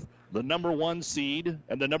half, the number 1 seed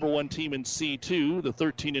and the number 1 team in C2, the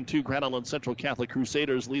 13-2 Grand Island Central Catholic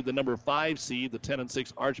Crusaders, lead the number 5 seed, the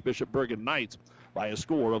 10-6 Archbishop Bergan Knights, by a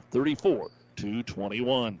score of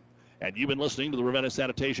 34-21. And you've been listening to the Ravenna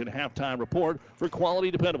Sanitation Halftime Report. For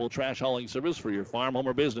quality, dependable trash hauling service for your farm, home,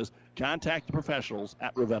 or business, contact the professionals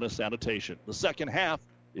at Ravenna Sanitation. The second half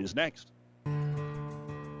is next.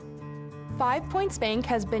 5 Points Bank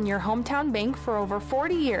has been your hometown bank for over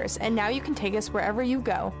 40 years, and now you can take us wherever you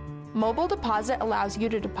go. Mobile Deposit allows you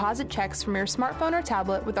to deposit checks from your smartphone or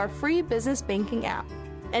tablet with our free business banking app.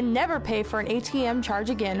 And never pay for an ATM charge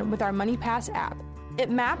again with our MoneyPass app. It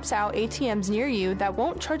maps out ATMs near you that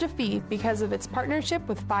won't charge a fee because of its partnership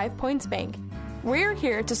with 5 Points Bank. We're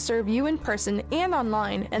here to serve you in person and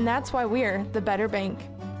online, and that's why we're the better bank.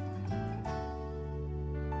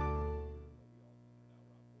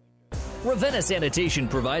 Ravenna Sanitation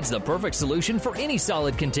provides the perfect solution for any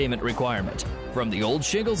solid containment requirement. From the old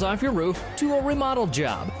shingles off your roof to a remodel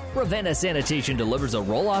job, Ravenna Sanitation delivers a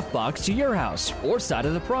roll-off box to your house or side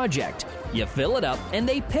of the project. You fill it up and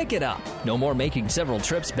they pick it up. No more making several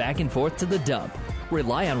trips back and forth to the dump.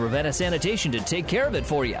 Rely on Ravenna Sanitation to take care of it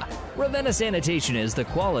for you. Ravenna Sanitation is the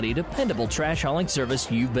quality, dependable trash hauling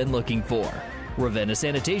service you've been looking for. Ravenna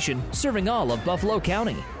Sanitation, serving all of Buffalo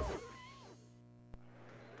County.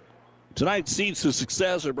 Tonight's Seeds to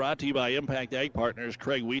Success are brought to you by Impact Ag Partners,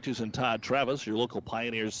 Craig Weeches and Todd Travis, your local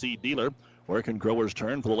Pioneer seed dealer. Where can growers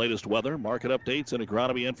turn for the latest weather, market updates, and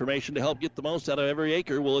agronomy information to help get the most out of every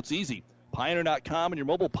acre? Well, it's easy. Pioneer.com and your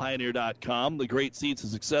mobile Pioneer.com. The great seeds to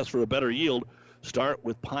success for a better yield start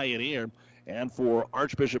with Pioneer. And for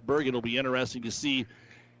Archbishop Bergan, it'll be interesting to see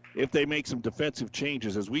if they make some defensive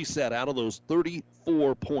changes. As we said, out of those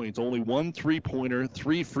 34 points, only 1 3-pointer,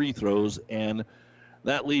 3 free throws, and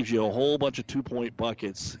That leaves you a whole bunch of 2-point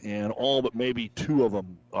buckets, and all but maybe 2 of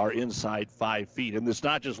them are inside 5 feet. And it's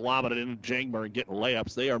not just lobbing it in Jangmer and getting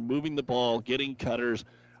layups. They are moving the ball, getting cutters,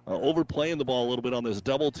 overplaying the ball a little bit on this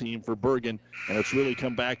double team for Bergan, and it's really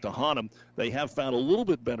come back to haunt them. They have found a little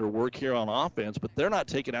bit better work here on offense, but they're not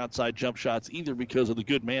taking outside jump shots either because of the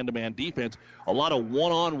good man-to-man defense. A lot of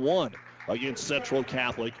one-on-one against Central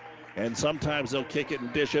Catholic, and sometimes they'll kick it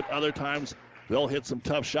and dish it. Other times they'll hit some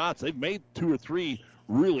tough shots. They've made 2 or 3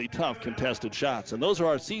 really tough contested shots. And those are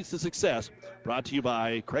our Seeds to Success, brought to you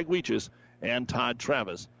by Craig Weeches and Todd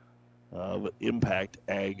Travis of Impact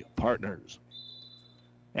Ag Partners.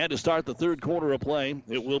 And to start the third quarter of play,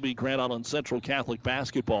 it will be Grand Island Central Catholic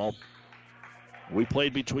basketball. We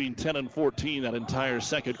played between 10 and 14 that entire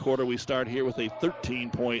second quarter. We start here with a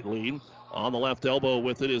 13-point lead. On the left elbow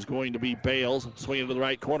with it is going to be Bales. Swinging to the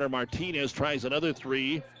right corner. Martinez tries another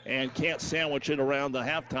 3 and can't sandwich it around the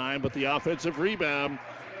halftime, but the offensive rebound.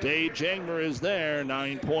 Dave Jangmer is there.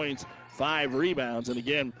 9 points, 5 rebounds. And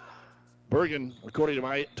again, Bergan, according to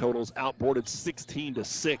my totals, outboarded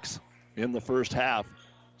 16-6 in the first half.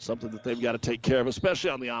 Something that they've got to take care of, especially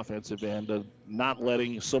on the offensive end, not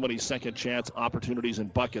letting so many second chance opportunities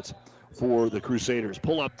and buckets for the Crusaders.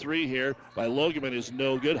 Pull up 3 here by Logeman is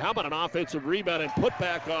no good. How about an offensive rebound and put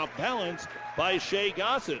back off balance by Shea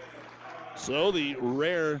Gossett? So the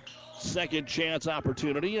rare second chance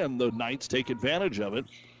opportunity, and the Knights take advantage of it.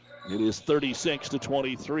 It is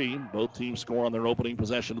 36-23. Both teams score on their opening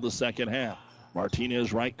possession of the second half.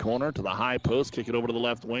 Martinez right corner to the high post, kick it over to the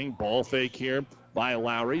left wing. Ball fake here by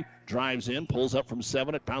Lowry. Drives in, pulls up from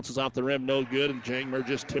 7. It bounces off the rim, no good, and Jangmer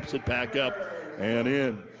just tips it back up and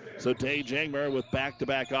in. So Tay Jangmer with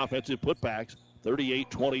back-to-back offensive putbacks,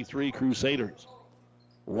 38-23 Crusaders.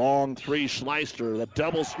 Long 3, Schleister, the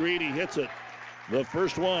double screen, he hits it. The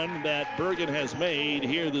first one that Bergan has made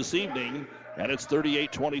here this evening, and it's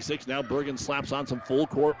 38-26. Now Bergan slaps on some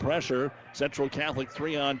full-court pressure. Central Catholic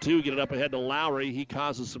 3-on-2, get it up ahead to Lowry. He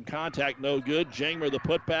causes some contact, no good. Jangmer the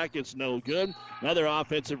putback, it's no good. Another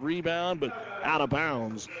offensive rebound, but out of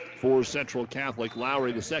bounds for Central Catholic.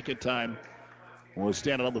 Lowry the second time was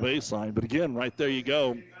standing on the baseline. But again, right there you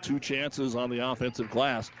go. 2 chances on the offensive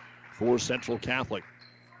glass for Central Catholic.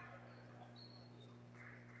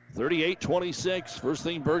 38-26. First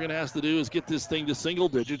thing Bergan has to do is get this thing to single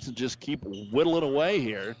digits and just keep whittling away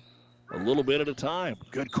here a little bit at a time.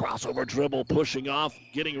 Good crossover dribble, pushing off,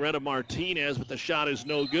 getting rid of Martinez, but the shot is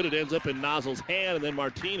no good. It ends up in Nozzle's hand, and then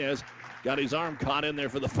Martinez got his arm caught in there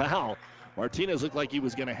for the foul. Martinez looked like he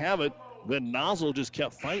was going to have it. Then Nozzle just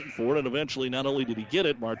kept fighting for it, and eventually not only did he get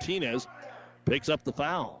it, Martinez picks up the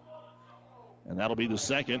foul. And that'll be the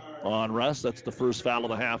second on Russ. That's the first foul of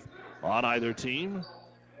the half on either team.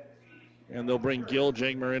 And they'll bring Gil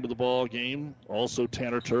Jangmer into the ball game. Also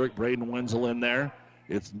Tanner Turek, Braden Wenzel in there.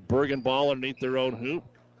 It's Bergan ball underneath their own hoop.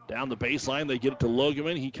 Down the baseline, they get it to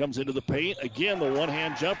Logeman. He comes into the paint. Again, the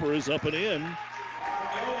one-hand jumper is up and in.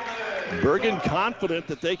 Bergan confident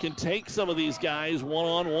that they can take some of these guys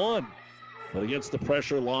one-on-one. But against the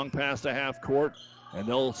pressure, long past a half court, and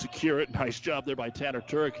they'll secure it. Nice job there by Tanner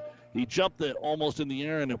Turek. He jumped it almost in the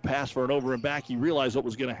air and a pass for an over and back. He realized what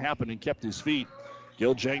was going to happen and kept his feet.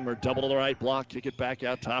 Gil Jangmer double to the right block, kick it back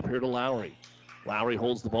out top here to Lowry. Lowry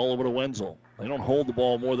holds the ball over to Wenzel. They don't hold the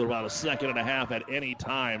ball more than about a second and a half at any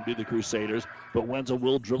time, do the Crusaders. But Wenzel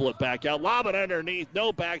will dribble it back out. Lob it underneath.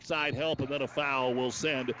 No backside help, and then a foul will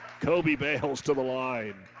send Kobe Bales to the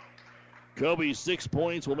line. Kobe, 6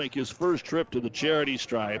 points, will make his first trip to the charity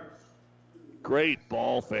stripe. Great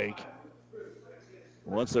ball fake.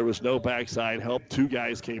 Once there was no backside help, 2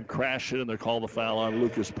 guys came crashing, and they're called the foul on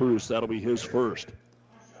Lucas Bruce. That'll be his first.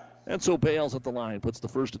 And so Bales at the line puts the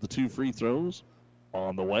first of the 2 free throws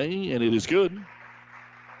on the way, and it is good.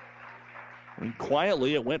 And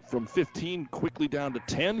quietly, it went from 15 quickly down to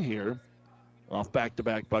 10 here. Off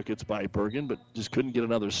back-to-back buckets by Bergan, but just couldn't get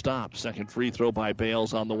another stop. Second free throw by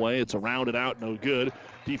Bales on the way. It's a rounded out, no good.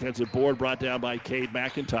 Defensive board brought down by Cade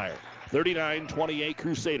McIntyre. 39-28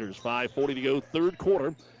 Crusaders. 5:40 to go, third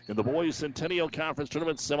quarter in the Boys Centennial Conference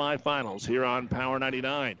Tournament semifinals here on Power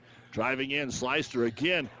 99. Driving in, Schleister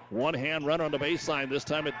again. One-hand run on the baseline. This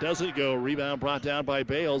time it doesn't go. Rebound brought down by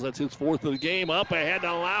Bales. That's his 4th of the game. Up ahead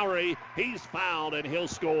to Lowry. He's fouled, and he'll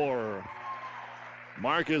score.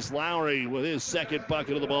 Marcus Lowry with his second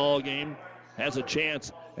bucket of the ball game has a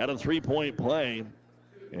chance at a 3-point play.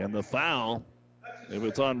 And the foul, if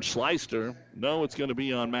it's on Schleister, no, it's going to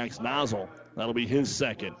be on Max Nozzle. That'll be his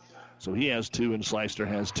second. So he has 2 and Schleister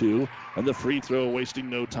has 2. And the free throw, wasting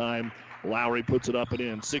no time. Lowry puts it up and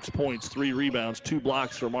in. 6 points, 3 rebounds, 2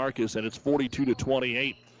 blocks for Marcus, and it's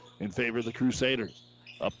 42-28 in favor of the Crusaders.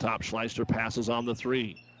 Up top, Schleister passes on the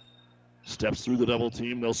 3. Steps through the double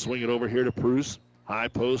team. They'll swing it over here to Bruce. High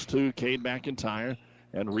post to Cade McIntyre.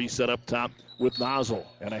 And reset up top with Nozzle.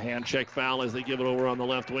 And a hand check foul as they give it over on the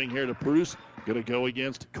left wing here to Bruce. Going to go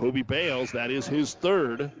against Kobe Bales. That is his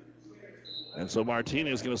third. And so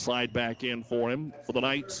Martinez going to slide back in for him. For the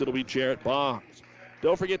Knights, it'll be Jarrett Boggs.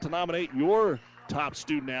 Don't forget to nominate your top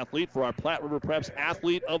student athlete for our Platte River Preps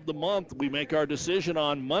Athlete of the Month. We make our decision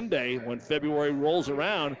on Monday when February rolls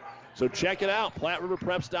around. So check it out,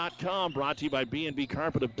 PlatteRiverPreps.com, brought to you by B&B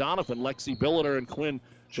Carpet of Donovan. Lexi Billiter and Quinn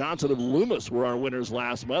Johnson of Loomis were our winners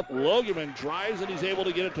last month. Logeman drives and he's able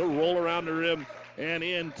to get it to roll around the rim and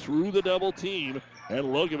in through the double team. And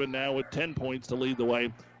Logeman now with 10 points to lead the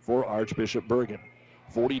way for Archbishop Bergan.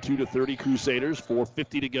 42-30 Crusaders,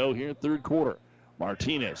 4:50 to go here, third quarter.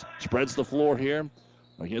 Martinez spreads the floor here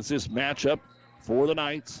against this matchup for the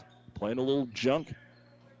Knights. Playing a little junk.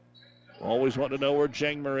 Always want to know where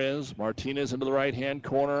Jangmer is. Martinez into the right-hand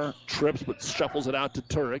corner. Trips, but shuffles it out to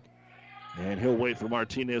Turek. And he'll wait for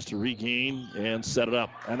Martinez to regain and set it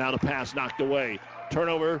up. And now the pass knocked away.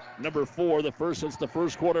 Turnover, number 4, the first since the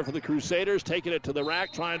first quarter for the Crusaders. Taking it to the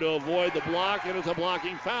rack, trying to avoid the block. And it's a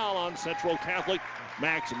blocking foul on Central Catholic.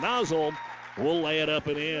 Max Nozzle will lay it up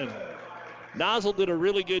and in. Nozzle did a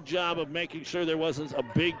really good job of making sure there wasn't a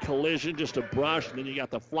big collision, just a brush, and then you got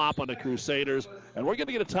the flop on the Crusaders. And we're going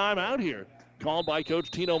to get a timeout here, called by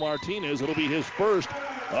Coach Tino Martinez. It'll be his first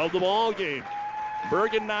of the ball game.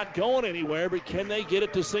 Bergan not going anywhere, but can they get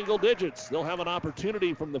it to single digits? They'll have an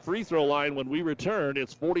opportunity from the free throw line when we return.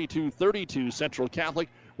 It's 42-32 Central Catholic.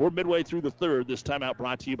 We're midway through the third. This timeout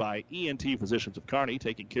brought to you by ENT Physicians of Kearney,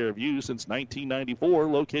 taking care of you since 1994,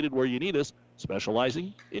 located where you need us,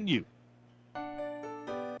 specializing in you.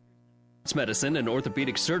 Medicine and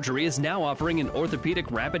Orthopedic Surgery is now offering an orthopedic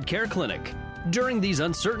rapid care clinic. During these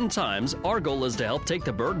uncertain times, our goal is to help take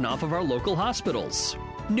the burden off of our local hospitals.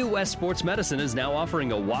 New West Sports Medicine is now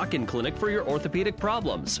offering a walk-in clinic for your orthopedic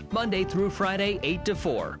problems, Monday through Friday, 8 to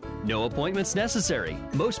 4. No appointments necessary.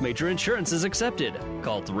 Most major insurance is accepted.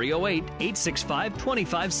 Call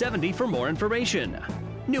 308-865-2570 for more information.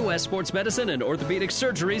 New West Sports Medicine and Orthopedic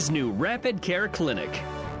Surgery's new Rapid Care Clinic.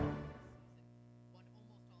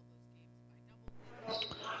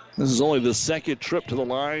 This is only the second trip to the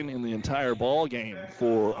line in the entire ball game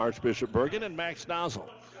for Archbishop Bergan, and Max Nozzle,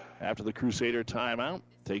 after the Crusader timeout,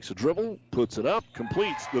 takes a dribble, puts it up,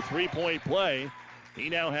 completes the three-point play. He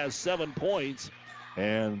now has 7 points,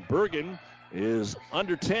 and Bergan is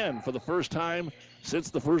under 10 for the first time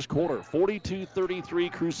since the first quarter.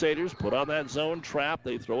 42-33 Crusaders put on that zone trap.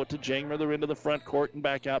 They throw it to Jangmer. They're into the front court and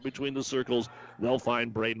back out between the circles. They'll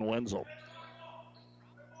find Braden Wenzel.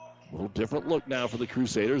 A little different look now for the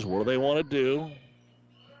Crusaders. What do they want to do?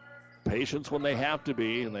 Patience when they have to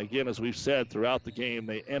be. And again, as we've said throughout the game,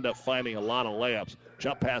 they end up finding a lot of layups.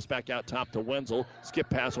 Jump pass back out top to Wenzel. Skip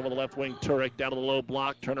pass over the left wing. Turek down to the low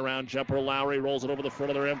block. Turnaround jumper. Lowry rolls it over the front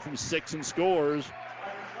of the rim from 6 and scores.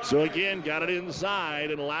 So again, got it inside.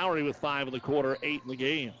 And Lowry with 5 in the quarter, 8 in the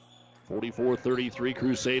game. 44-33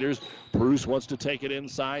 Crusaders. Bruce wants to take it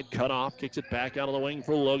inside. Cut off. Kicks it back out of the wing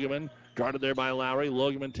for Logeman. Guarded there by Lowry.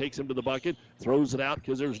 Logeman takes him to the bucket. Throws it out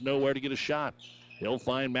because there's nowhere to get a shot. He'll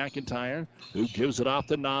find McIntyre, who gives it off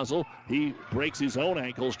to Nozzle. He breaks his own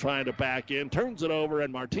ankles trying to back in. Turns it over,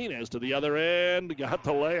 and Martinez to the other end. Got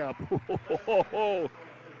the layup.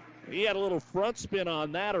 He had a little front spin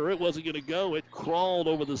on that, or it wasn't going to go. It crawled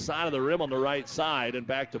over the side of the rim on the right side, and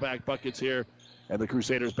back-to-back buckets here. And the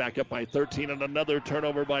Crusaders back up by 13, and another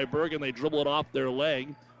turnover by Bergan. They dribble it off their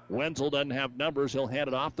leg. Wenzel doesn't have numbers. He'll hand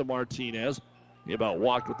it off to Martinez. He about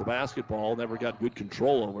walked with the basketball, never got good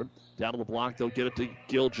control over it. Down to the block, they'll get it to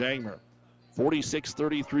Gil Jangmer.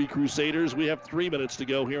 46-33 Crusaders. We have 3 minutes to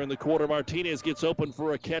go here in the quarter. Martinez gets open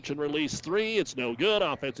for a catch and release three. It's no good.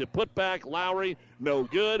 Offensive putback. Lowry, no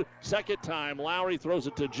good. Second time, Lowry throws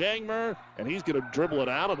it to Jangmer, and he's going to dribble it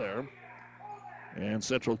out of there. And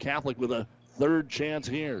Central Catholic with a third chance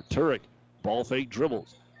here. Turek, ball fake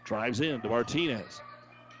dribbles. Drives in to Martinez.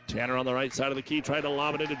 Tanner on the right side of the key, trying to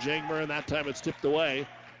lob it into Jangmer, and that time it's tipped away.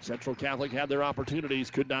 Central Catholic had their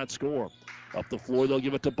opportunities, could not score. Up the floor, they'll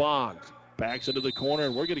give it to Boggs. Backs into the corner,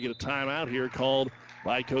 and we're going to get a timeout here called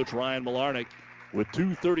by Coach Ryan Malarnick with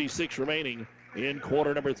 2:36 remaining in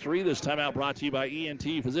quarter number 3. This timeout brought to you by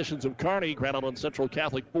ENT Physicians of Kearney. Grand Island Central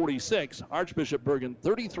Catholic 46, Archbishop Bergan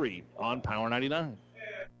 33 on Power 99.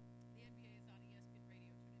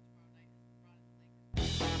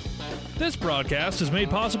 This broadcast is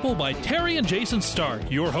made possible by Terry and Jason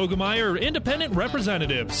Stark, your Hogemeyer independent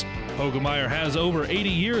representatives. Hogemeyer has over 80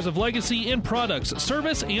 years of legacy in products,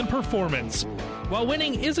 service, and performance. While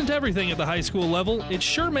winning isn't everything at the high school level, it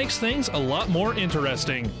sure makes things a lot more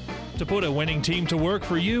interesting. To put a winning team to work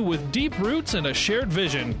for you with deep roots and a shared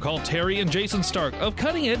vision, call Terry and Jason Stark of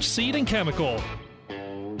Cutting Edge Seed and Chemical.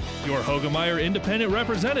 Your Hogemeyer Independent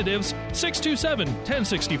Representatives,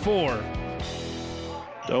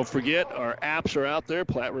 627-1064. Don't forget, our apps are out there,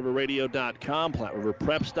 PlatteRiverRadio.com,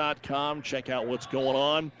 PlatteRiverPreps.com. Check out what's going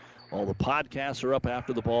on. All the podcasts are up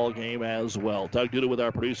after the ball game as well. Doug Duda with our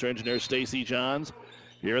producer engineer Stacy Johns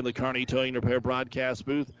here in the Kearney Towing Repair broadcast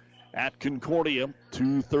booth at Concordia.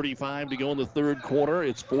 2:35 to go in the third quarter.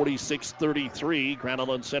 It's 46-33. Grand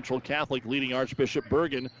Island Central Catholic leading Archbishop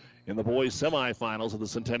Bergan in the boys semifinals of the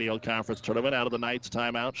Centennial Conference Tournament. Out of the Knights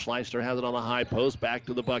timeout, Schleister has it on the high post, back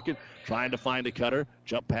to the bucket, trying to find a cutter.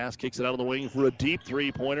 Jump pass, kicks it out of the wing for a deep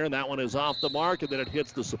three-pointer, and that one is off the mark, and then it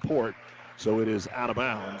hits the support, so it is out of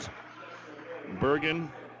bounds. Bergan,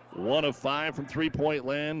 1 of 5 from three-point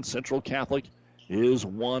land. Central Catholic is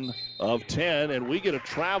 1 of 10, and we get a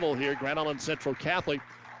travel here. Grand Island Central Catholic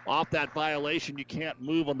off that violation. You can't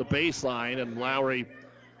move on the baseline, and Lowry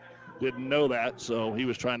didn't know that, so he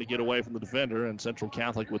was trying to get away from the defender, and Central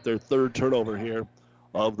Catholic with their third turnover here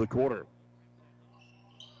of the quarter.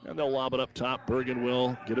 And they'll lob it up top. Bergan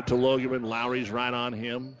will get it to Logeman. Lowry's right on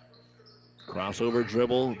him. Crossover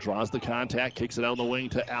dribble, draws the contact, kicks it out on the wing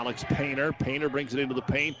to Alex Painter. Painter brings it into the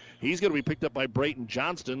paint. He's going to be picked up by Brayton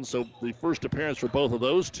Johnston, so the first appearance for both of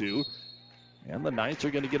those two. And the Knights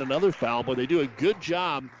are going to get another foul, but they do a good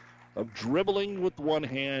job of dribbling with one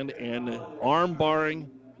hand and arm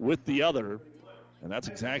barring with the other. And that's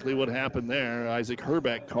exactly what happened there. Isaac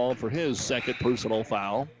Herbeck called for his second personal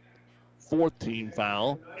foul. 4th team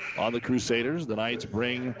foul on the Crusaders. The Knights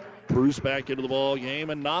bring Bruce back into the ball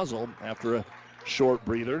game, and Nozzle after a short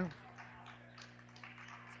breather.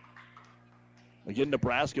 Again,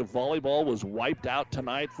 Nebraska volleyball was wiped out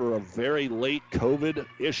tonight for a very late COVID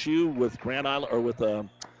issue with Grand Island, or with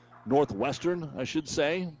Northwestern, I should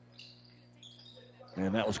say.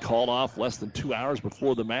 And that was called off less than 2 hours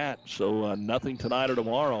before the match. So nothing tonight or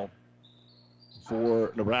tomorrow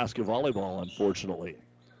for Nebraska volleyball, unfortunately.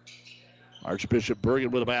 Archbishop Bergan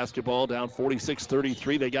with a basketball, down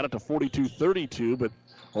 46-33. They got it to 42-32, but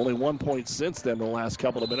only 1 point since then in the last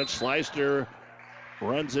couple of minutes. Schleister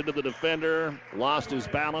runs into the defender, lost his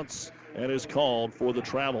balance, and is called for the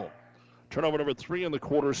travel. Turnover number 3 in the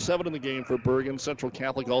quarter, 7 in the game for Bergan. Central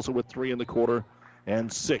Catholic also with 3 in the quarter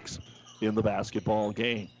and 6 in the basketball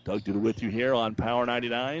game. Doug Duda with you here on Power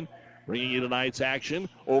 99. Bringing you tonight's action.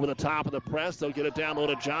 Over the top of the press. They'll get it down low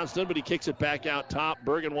to Johnston, but he kicks it back out top.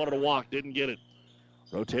 Bergan wanted to walk, didn't get it.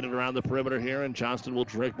 Rotated around the perimeter here, and Johnston will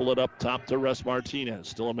dribble it up top to Russ Martinez.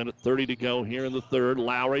 Still a minute 30 to go here in the third.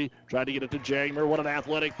 Lowry tried to get it to Jagmer. What an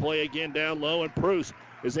athletic play again down low, and Bruce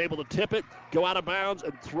is able to tip it, go out of bounds,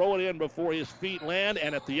 and throw it in before his feet land.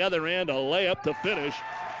 And at the other end, a layup to finish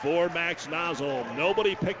for Max Nozzle.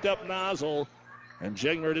 Nobody picked up Nozzle. And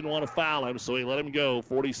Jagmer didn't want to foul him, so he let him go,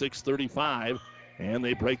 46-35. And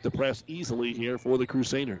they break the press easily here for the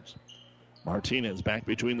Crusaders. Martinez back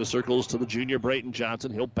between the circles to the junior Brayton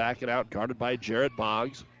Johnson. He'll back it out, guarded by Jarrett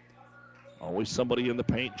Boggs. Always somebody in the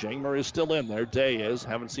paint. Jagmer is still in there. Day is.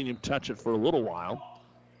 Haven't seen him touch it for a little while.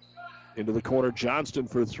 Into the corner, Johnston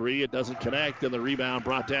for 3. It doesn't connect, and the rebound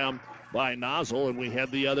brought down by Nozzle, and we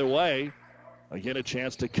head the other way. Again, a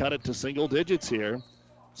chance to cut it to single digits here.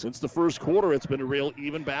 Since the first quarter, it's been a real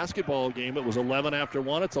even basketball game. It was 11 after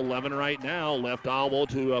 1. It's 11 right now. Left elbow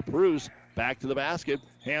to Bruce. Back to the basket.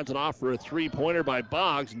 Hands it off for a three-pointer by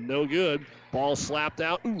Boggs. No good. Ball slapped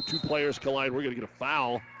out. Ooh, 2 players collide. We're going to get a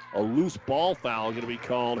foul. A loose ball foul going to be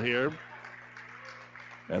called here.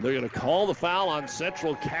 And they're going to call the foul on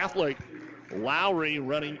Central Catholic. Lowry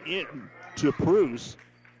running in to Bruce.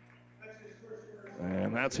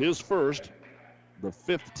 And that's his first. The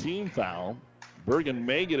 5th team foul. Bergan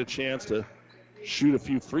may get a chance to shoot a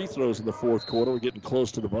few free throws in the fourth quarter. We're getting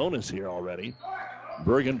close to the bonus here already.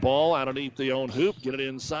 Bergan ball out underneath the own hoop. Get it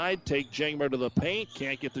inside. Take Jagmer to the paint.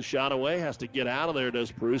 Can't get the shot away. Has to get out of there,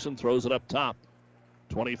 does Bruce, and throws it up top.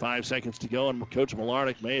 25 seconds to go, and Coach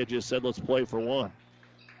Malarnick may have just said, let's play for 1.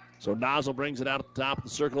 So Nozzle brings it out at the top of the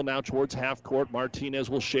circle now towards half court. Martinez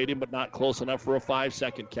will shade him, but not close enough for a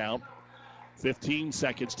 5-second count. 15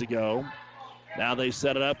 seconds to go. Now they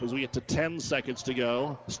set it up as we get to 10 seconds to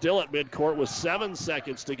go. Still at midcourt with 7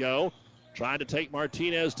 seconds to go. Trying to take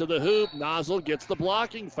Martinez to the hoop. Nozzle gets the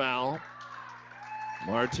blocking foul.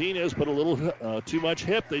 Martinez put a little too much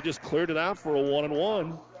hip. They just cleared it out for a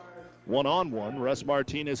 1-on-1. 1-on-1. Russ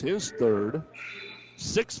Martinez, his third.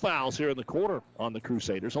 6 fouls here in the quarter on the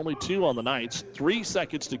Crusaders. Only 2 on the Knights. 3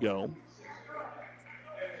 seconds to go.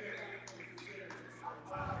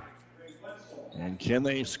 And can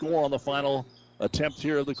they score on the final attempt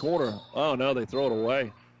here of the quarter? Oh, no, they throw it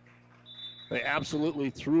away. They absolutely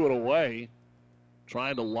threw it away,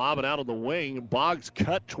 trying to lob it out of the wing. Boggs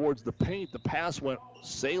cut towards the paint. The pass went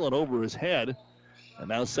sailing over his head. And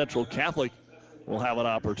now Central Catholic will have an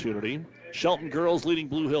opportunity. Shelton girls leading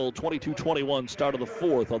Blue Hill 22-21, start of the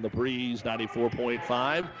fourth on the Breeze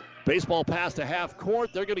 94.5. Baseball pass to half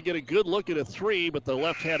court. They're going to get a good look at a three, but the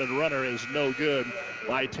left-handed runner is no good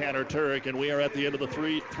by Tanner Turek. And we are at the end of the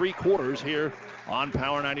three quarters here on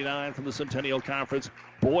Power 99 from the Centennial Conference.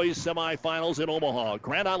 Boys semifinals in Omaha.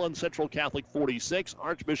 Grand Island Central Catholic 46,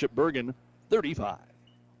 Archbishop Bergan 35.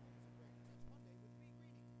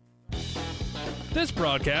 This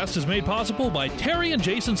broadcast is made possible by Terry and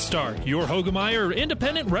Jason Stark, your Hogemeyer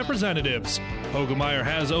independent representatives. Hogemeyer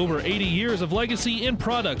has over 80 years of legacy in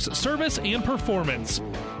products, service, and performance.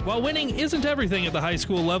 While winning isn't everything at the high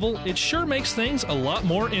school level, it sure makes things a lot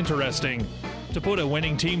more interesting. To put a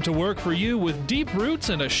winning team to work for you with deep roots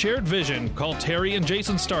and a shared vision, call Terry and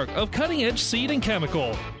Jason Stark of Cutting Edge Seed and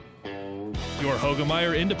Chemical. Your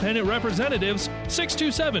Hogemeyer independent representatives,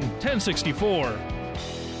 627-1064.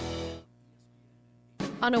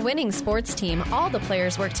 On a winning sports team, all the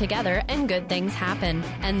players work together and good things happen.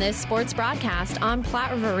 And this sports broadcast on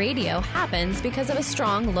Platte River Radio happens because of a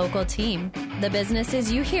strong local team. The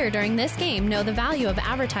businesses you hear during this game know the value of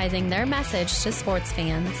advertising their message to sports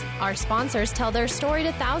fans. Our sponsors tell their story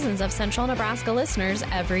to thousands of Central Nebraska listeners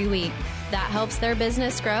every week. That helps their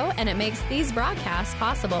business grow, and it makes these broadcasts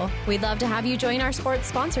possible. We'd love to have you join our sports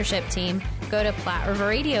sponsorship team. Go to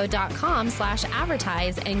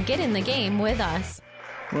PlatteRiverRadio.com/advertise and get in the game with us.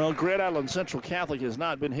 Well, Grand Island Central Catholic has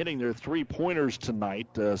not been hitting their three-pointers tonight.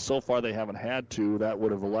 So far, they haven't had to. That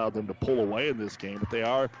would have allowed them to pull away in this game. But they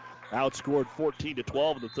are outscored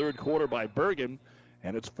 14-12 in the third quarter by Bergan,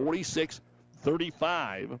 and it's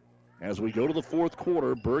 46-35. As we go to the fourth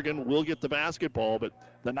quarter, Bergan will get the basketball, but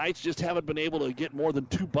the Knights just haven't been able to get more than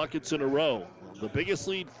 2 buckets in a row. The biggest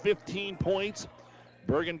lead, 15 points.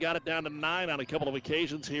 Bergan got it down to 9 on a couple of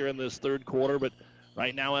occasions here in this third quarter, but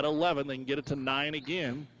right now at 11, they can get it to 9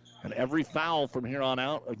 again. And every foul from here on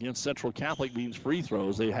out against Central Catholic means free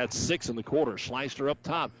throws. They had 6 in the quarter. Schleister up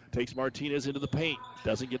top, takes Martinez into the paint.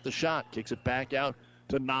 Doesn't get the shot, kicks it back out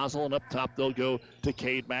to Nozzle, and up top they'll go to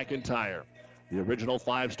Cade McIntyre. The original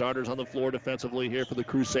 5 starters on the floor defensively here for the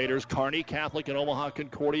Crusaders. Kearney Catholic and Omaha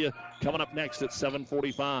Concordia coming up next at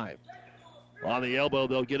 7:45. On the elbow,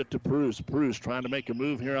 they'll get it to Pruse. Pruse trying to make a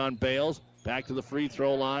move here on Bales. Back to the free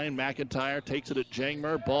throw line. McIntyre takes it at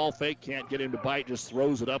Jangmer. Ball fake, can't get him to bite, just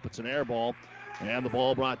throws it up. It's an air ball. And the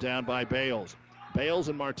ball brought down by Bales. Bales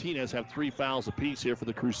and Martinez have 3 fouls apiece here for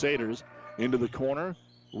the Crusaders. Into the corner,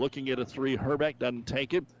 looking at a 3. Herbeck doesn't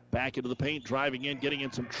take it. Back into the paint, driving in, getting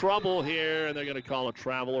in some trouble here, and they're going to call a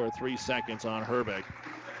travel or 3 seconds on Herbeck.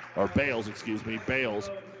 Or Bales, excuse me, Bales.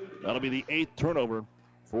 That'll be the 8th turnover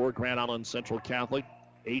for Grand Island Central Catholic.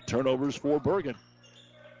 8 turnovers for Bergan.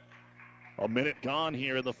 A minute gone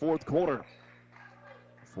here in the fourth quarter.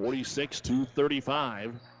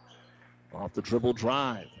 46-35. Off the dribble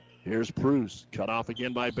drive. Here's Pruse. Cut off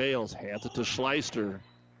again by Bales. Hands it to Schleister.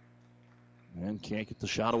 And can't get the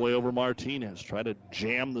shot away over Martinez. Try to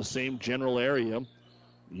jam the same general area.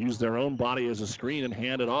 Use their own body as a screen and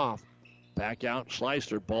hand it off. Back out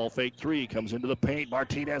Schleister. Ball fake 3. Comes into the paint.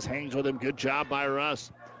 Martinez hangs with him. Good job by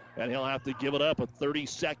Russ. And he'll have to give it up. A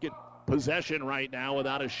 30-second possession right now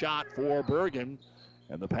without a shot for Bergan.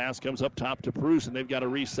 And the pass comes up top to Pruse, and they've got to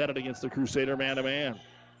reset it against the Crusader man-to-man.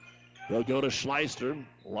 They'll go to Schleister,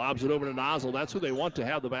 lobs it over to Nozzle. That's who they want to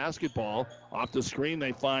have the basketball. Off the screen,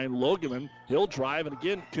 they find Logeman. He'll drive, and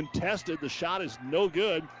again, contested. The shot is no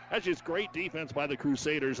good. That's just great defense by the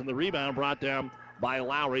Crusaders, and the rebound brought down by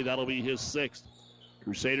Lowry. That'll be his 6th.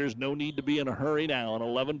 Crusaders, no need to be in a hurry now. An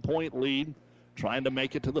 11-point lead, trying to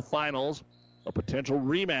make it to the finals. A potential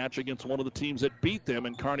rematch against one of the teams that beat them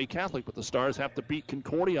in Kearney Catholic, but the Stars have to beat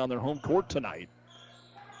Concordia on their home court tonight.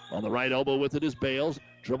 On the right elbow with it is Bales.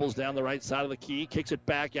 Dribbles down the right side of the key. Kicks it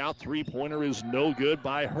back out. 3-pointer is no good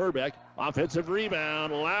by Herbeck. Offensive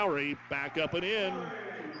rebound. Lowry back up and in.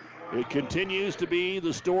 It continues to be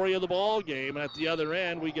the story of the ball game. And at the other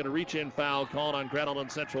end, we get a reach-in foul called on Grand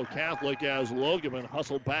Island Central Catholic as Logeman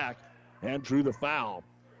hustled back and drew the foul.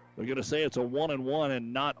 They're going to say it's a 1-and-1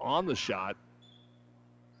 and not on the shot.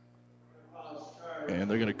 And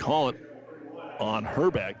they're going to call it on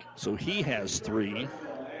Herbeck. So he has 3.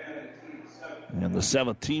 And the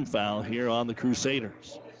 7th team foul here on the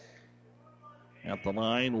Crusaders. At the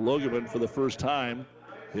line, Logeman for the first time.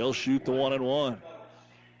 He'll shoot the 1-and-1.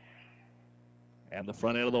 And the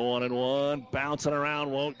front end of the 1-and-1, bouncing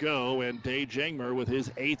around, won't go. And Day Jangmer with his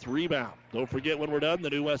 8th rebound. Don't forget, when we're done, the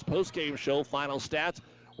New West postgame show, final stats.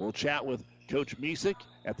 We'll chat with Coach Misek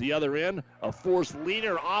at the other end. A forced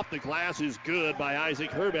leaner off the glass is good by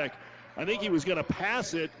Isaac Herbeck. I think he was going to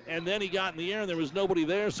pass it, and then he got in the air, and there was nobody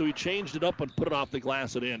there, so he changed it up and put it off the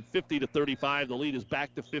glass and in. 50-35. The lead is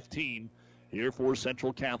back to 15 here for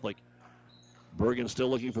Central Catholic. Bergan still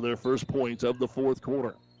looking for their first points of the fourth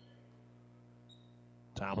quarter.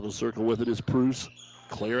 Top of the circle with it is Bruce.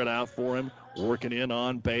 Clear it out for him. Working in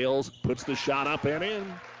on Bales. Puts the shot up and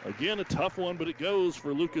in. Again, a tough one, but it goes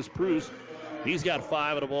for Lucas Bruce. He's got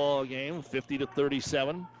 5 in the ball game,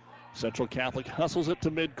 50-37. Central Catholic hustles it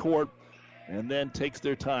to midcourt and then takes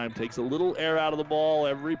their time. Takes a little air out of the ball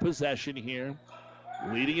every possession here.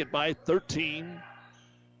 Leading it by 13.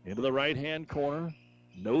 Into the right-hand corner.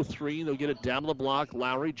 No three. They'll get it down to the block.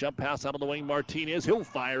 Lowry, jump pass out of the wing. Martinez, he'll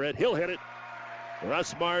fire it. He'll hit it.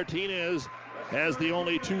 Russ Martinez has the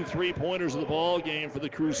only 2 3-pointers of the ball game for the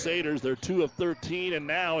Crusaders. They're 2 of 13, and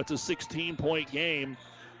now it's a 16-point game.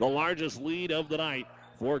 The largest lead of the night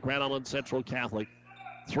for Grand Island Central Catholic.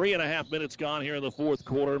 3.5 minutes gone here in the fourth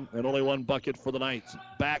quarter, and only 1 bucket for the Knights.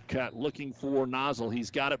 Back cut, looking for Nozzle.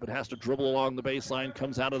 He's got it, but has to dribble along the baseline.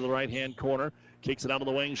 Comes out of the right-hand corner. Kicks it out of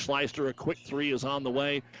the wing. Schleister, a quick 3 is on the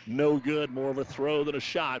way. No good. More of a throw than a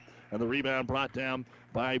shot. And the rebound brought down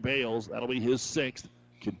by Bales. That'll be his 6th.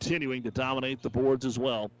 Continuing to dominate the boards as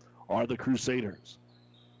well are the Crusaders.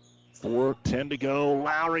 4:10 to go.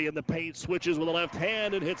 Lowry in the paint, switches with the left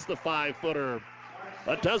hand and hits the 5-footer.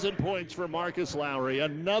 A dozen points for Marcus Lowry.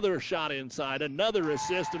 Another shot inside, another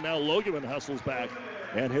assist, and now Logeman hustles back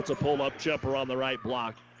and hits a pull-up jumper on the right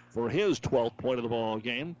block for his 12th point of the ball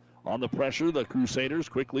game. On the pressure, the Crusaders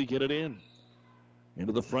quickly get it in.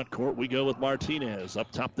 Into the front court we go with Martinez.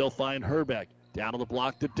 Up top they'll find Herbeck. Down to the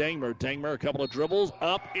block to Dangmer. Dangmer, a couple of dribbles.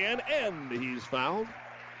 Up and end. He's fouled.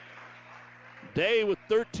 Day with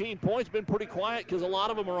 13 points. Been pretty quiet because a lot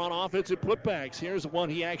of them are on offensive putbacks. Here's one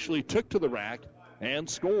he actually took to the rack and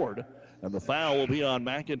scored. And the foul will be on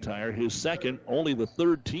McIntyre, his 2nd, only the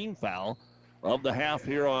 3rd team foul of the half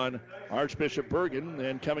here on Archbishop Bergan.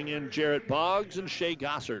 And coming in, Jarrett Boggs and Shea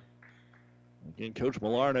Gossard. Again, Coach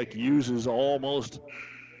Malarnick uses almost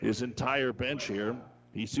his entire bench here.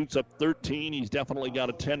 He suits up 13. He's definitely got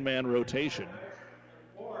a 10-man rotation.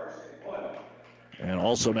 And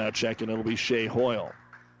also now checking, it'll be Shea Hoyle.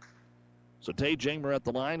 So Tay Jangmer at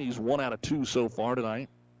the line. He's 1 out of 2 so far tonight.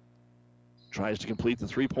 Tries to complete the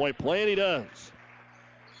 3-point play, and he does.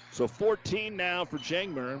 So 14 now for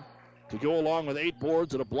Jangmer to go along with 8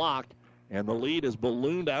 boards and a block. And the lead is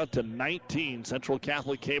ballooned out to 19. Central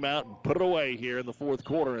Catholic came out and put it away here in the fourth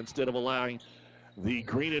quarter instead of allowing the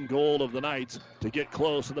green and gold of the Knights to get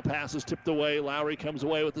close. And the pass is tipped away. Lowry comes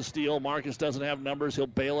away with the steal. Marcus doesn't have numbers. He'll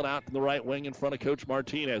bail it out to the right wing in front of Coach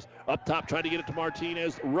Martinez. Up top, tried to get it to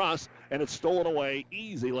Martinez. Russ, and it's stolen away.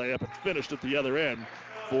 Easy layup. It's finished at the other end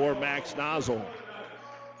for Max Nozzle.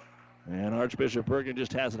 And Archbishop Bergan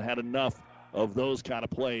just hasn't had enough of those kind of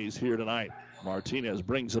plays here tonight. Martinez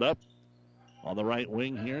brings it up on the right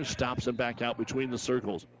wing here, stops him back out between the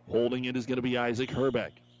circles. Holding it is going to be Isaac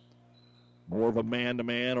Herbeck. More of a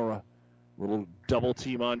man-to-man or a little double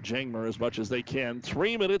team on Jangmer as much as they can.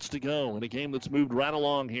 3 minutes to go in a game that's moved right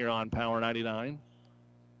along here on Power 99.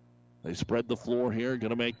 They spread the floor here, going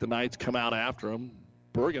to make the Knights come out after them.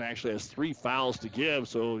 Bergan actually has 3 fouls to give,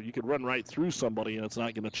 so you could run right through somebody and it's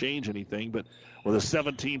not going to change anything. But with a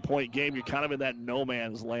 17-point game, you're kind of in that no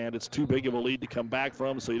man's land. It's too big of a lead to come back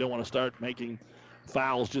from, so you don't want to start making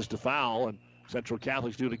fouls just to foul. And Central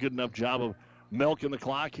Catholic's doing a good enough job of milking the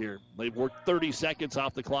clock here. They've worked 30 seconds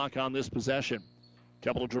off the clock on this possession.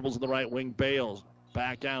 Couple of dribbles in the right wing. Bales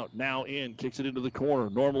back out, now in, kicks it into the corner.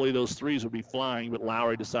 Normally those threes would be flying, but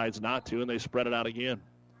Lowry decides not to, and they spread it out again.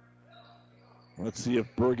 Let's see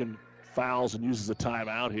if Bergan fouls and uses a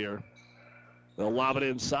timeout here. They'll lob it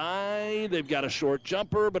inside. They've got a short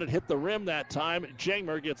jumper, but it hit the rim that time.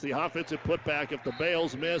 Jangmer gets the offensive putback if the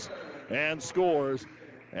Bales miss and scores.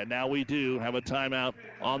 And now we do have a timeout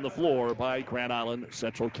on the floor by Grand Island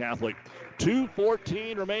Central Catholic.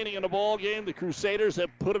 2:14 remaining in the ball game. The Crusaders have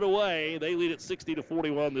put it away. They lead at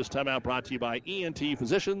 60-41. This timeout brought to you by ENT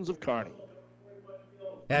Physicians of Kearney.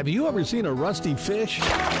 Have you ever seen a rusty fish?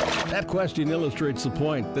 That question illustrates the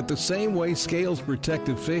point that the same way scales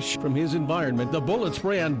protected fish from his environment, the bullet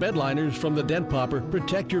spray-on bed liners from the Dent Popper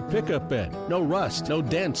protect your pickup bed. No rust, no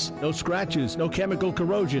dents, no scratches, no chemical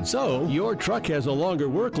corrosion. So your truck has a longer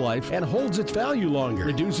work life and holds its value longer,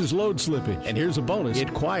 reduces load slippage. And here's a bonus,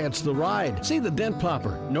 it quiets the ride. See the Dent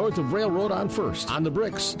Popper, north of Railroad on 1st, on the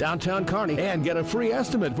Bricks, downtown Kearney, and get a free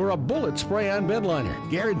estimate for a bullet spray-on bed liner.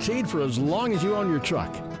 Guaranteed for as long as you own your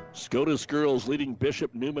truck. SCOTUS girls leading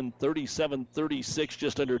Bishop Neumann 37-36,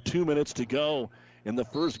 just under 2 minutes to go in the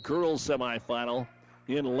first girls semifinal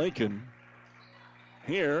in Lincoln.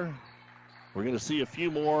 Here, we're going to see a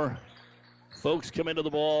few more folks come into the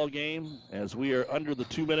ball game as we are under the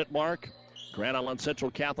 2-minute mark. Grand Island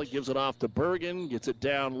Central Catholic gives it off to Bergan, gets it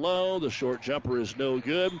down low. The short jumper is no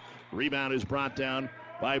good. Rebound is brought down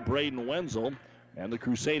by Braden Wenzel, and the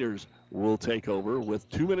Crusaders will take over with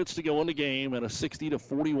 2 minutes to go in the game and a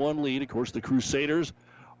 60-41 lead. Of course, the Crusaders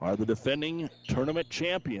are the defending tournament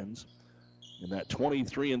champions in that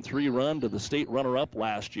 23-3 run to the state runner-up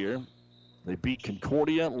last year. They beat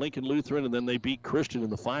Concordia, Lincoln Lutheran, and then they beat Christian in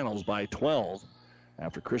the finals by 12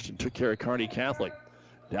 after Christian took care of Kearney Catholic.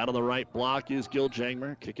 Down on the right block is Gil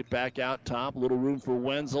Jangmer. Kick it back out top. Little room for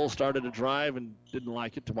Wenzel. Started to drive and didn't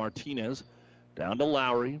like it to Martinez. Down to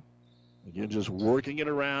Lowry. Again, just working it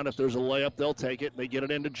around. If there's a layup, they'll take it. They get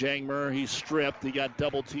it into Jangmer. He's stripped. He got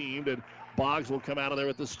double-teamed, and Boggs will come out of there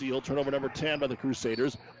with the steal. Turnover number 10 by the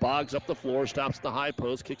Crusaders. Boggs up the floor, stops the high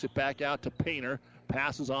post, kicks it back out to Painter.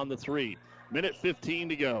 Passes on the 3. Minute 15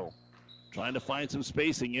 to go. Trying to find some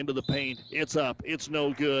spacing into the paint. It's up. It's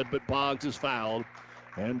no good, but Boggs is fouled.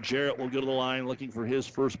 And Jarrett will go to the line looking for his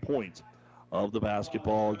first point of the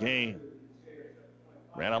basketball game.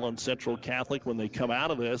 Grand Island Central Catholic, when they come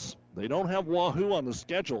out of this, they don't have Wahoo on the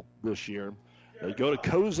schedule this year. They go to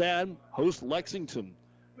Cozad, host Lexington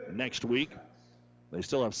next week. They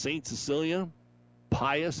still have St. Cecilia,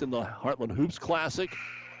 Pius in the Heartland Hoops Classic,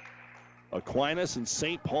 Aquinas and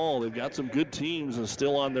St. Paul. They've got some good teams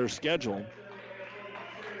still on their schedule.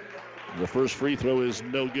 The first free throw is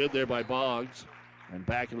no good there by Boggs. And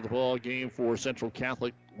back into the ball game for Central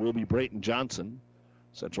Catholic will be Brayton Johnson.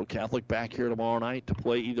 Central Catholic back here tomorrow night to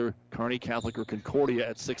play either Kearney Catholic or Concordia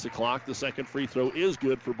at 6 o'clock. The second free throw is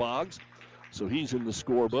good for Boggs, so he's in the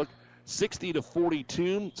scorebook.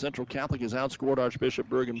 60-42. Central Catholic has outscored Archbishop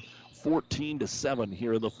Bergan 14-7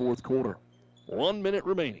 here in the fourth quarter. 1 minute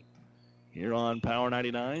remaining here on Power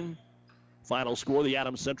 99. Final score, the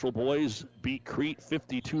Adams Central boys beat Crete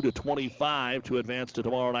 52-25 to advance to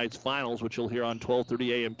tomorrow night's finals, which you'll hear on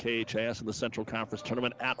 12:30 a.m. KHAS in the Central Conference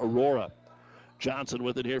Tournament at Aurora. Johnson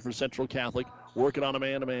with it here for Central Catholic, working on a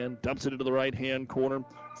man-to-man, dumps it into the right-hand corner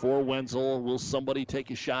for Wenzel. Will somebody take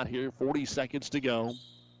a shot here? 40 seconds to go.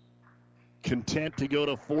 Content to go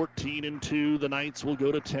to 14-2. The Knights will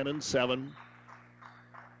go to 10-7.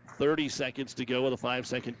 30 seconds to go with a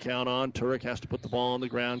 5-second count on. Turek has to put the ball on the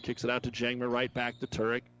ground, kicks it out to Jangmer, right back to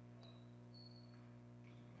Turek.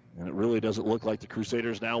 And it really doesn't look like the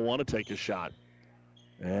Crusaders now want to take a shot.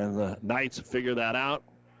 And the Knights figure that out.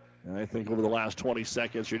 And I think over the last 20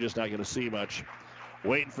 seconds, you're just not going to see much.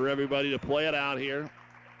 Waiting for everybody to play it out here.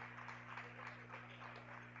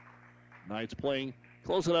 Knights playing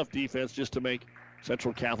close enough defense just to make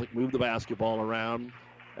Central Catholic move the basketball around.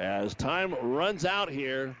 As time runs out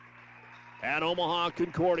here at Omaha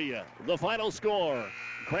Concordia. The final score,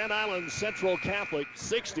 Grand Island Central Catholic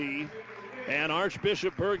 60 and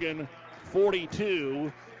Archbishop Bergan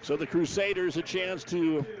 42. So the Crusaders a chance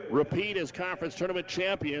to repeat as conference tournament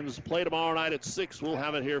champions. Play tomorrow night at 6. We'll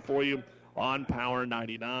have it here for you on Power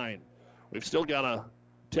 99. We've still got a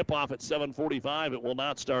tip-off at 7:45. It will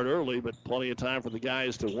not start early, but plenty of time for the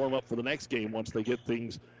guys to warm up for the next game once they get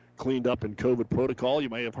things cleaned up in COVID protocol. You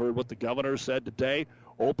may have heard what the governor said today,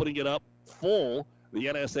 opening it up full. The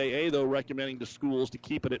NSAA, though, recommending to schools to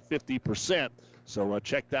keep it at 50%. So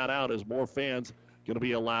check that out as more fans going to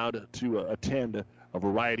be allowed to attend a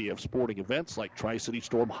variety of sporting events like Tri-City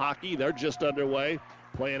Storm Hockey. They're just underway,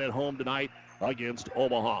 playing at home tonight against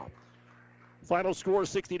Omaha. Final score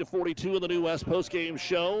 60-42 in the New West postgame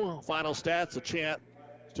show. Final stats,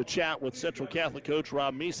 to chat with Central Catholic coach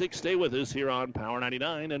Rob Misick. Stay with us here on Power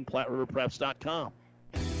 99 and PlatteRiverPreps.com.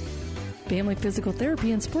 Family Physical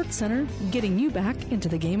Therapy and Sports Center, getting you back into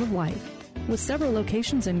the game of life. With several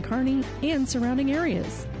locations in Kearney and surrounding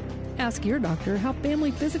areas. Ask your doctor how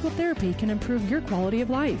Family Physical Therapy can improve your quality of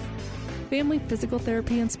life. Family Physical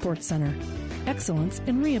Therapy and Sports Center. Excellence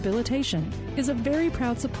in Rehabilitation is a very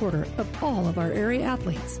proud supporter of all of our area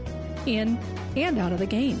athletes, in and out of the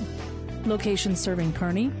game. Locations serving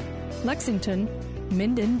Kearney, Lexington,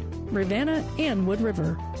 Minden, Ravenna, and Wood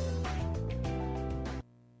River.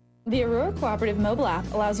 The Aurora Cooperative mobile app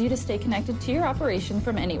allows you to stay connected to your operation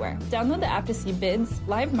from anywhere. Download the app to see bids,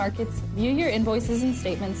 live markets, view your invoices and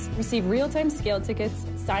statements, receive real-time scale tickets,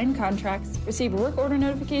 sign contracts, receive work order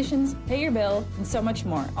notifications, pay your bill, and so much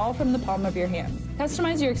more, all from the palm of your hands.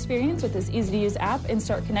 Customize your experience with this easy-to-use app and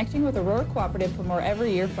start connecting with Aurora Cooperative from wherever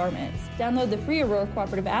your farm is. Download the free Aurora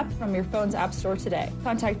Cooperative app from your phone's app store today.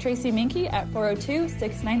 Contact Tracy Minke at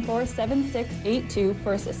 402-694-7682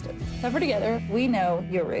 for assistance. Tougher together, we know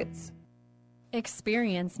your roots.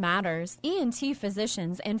 Experience matters. ENT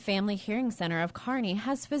Physicians and Family Hearing Center of Kearney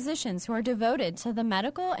has physicians who are devoted to the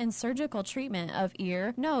medical and surgical treatment of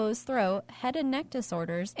ear, nose, throat, head and neck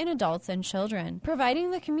disorders in adults and children,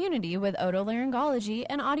 providing the community with otolaryngology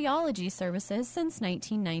and audiology services since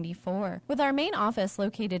 1994. With our main office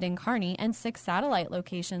located in Kearney and 6 satellite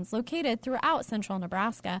locations located throughout central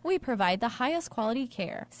Nebraska, we provide the highest quality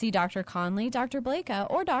care. See Dr. Conley, Dr. Blaka,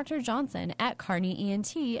 or Dr. Johnson at Kearney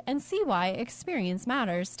ENT and see why experience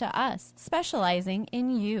matters to us, specializing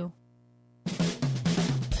in you.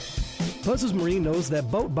 Buzz's Marine knows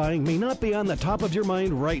that boat buying may not be on the top of your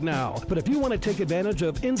mind right now, but if you want to take advantage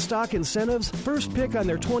of in-stock incentives, first pick on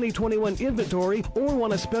their 2021 inventory, or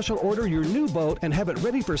want to special order your new boat and have it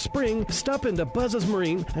ready for spring, stop into Buzz's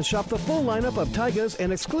Marine and shop the full lineup of Taigas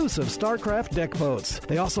and exclusive StarCraft deck boats.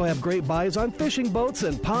 They also have great buys on fishing boats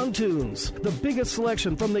and pontoons. The biggest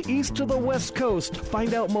selection from the east to the west coast.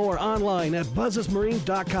 Find out more online at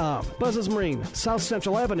buzzesmarine.com. Buzz's Marine, South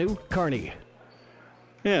Central Avenue, Kearney.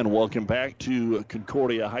 And welcome back to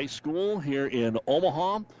Concordia High School here in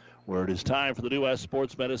Omaha, where it is time for the New West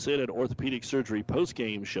Sports Medicine and Orthopedic Surgery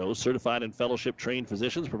post-game show. Certified and fellowship-trained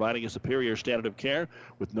physicians providing a superior standard of care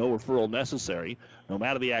with no referral necessary. No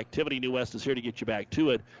matter the activity, New West is here to get you back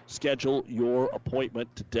to it. Schedule your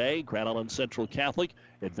appointment today. Grand Island Central Catholic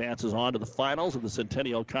advances on to the finals of the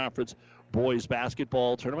Centennial Conference Boys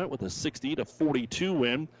Basketball Tournament with a 60-42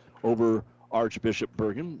 win over Archbishop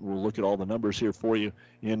Bergan. We'll look at all the numbers here for you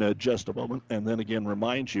in just a moment. And then again,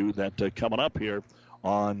 remind you that coming up here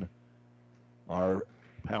on our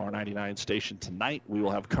Power 99 station tonight, we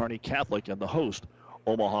will have Kearney Catholic and the host,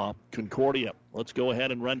 Omaha Concordia. Let's go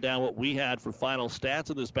ahead and run down what we had for final stats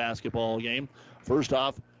of this basketball game. First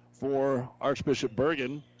off, for Archbishop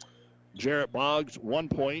Bergan, Jarrett Boggs, 1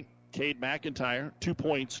 point. Cade McIntyre, 2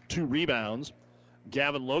 points, 2 rebounds.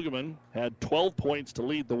 Gavin Logeman had 12 points to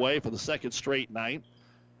lead the way for the second straight night.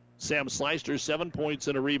 Sam Sleister, 7 points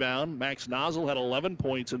and a rebound. Max Nozzle had 11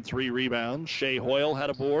 points and 3 rebounds. Shea Hoyle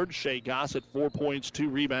had a board. Shea Gossett, 4 points, 2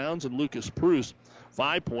 rebounds. And Lucas Prus,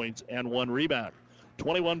 5 points and 1 rebound.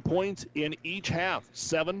 21 points in each half.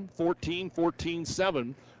 7, 14, 14,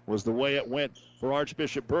 7 was the way it went for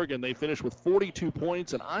Archbishop Bergan. They finished with 42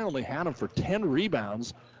 points, and I only had them for 10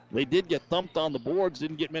 rebounds. They did get thumped on the boards,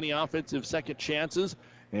 didn't get many offensive second chances,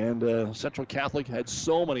 and Central Catholic had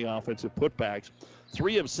so many offensive putbacks.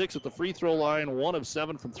 3 of 6 at the free throw line, 1 of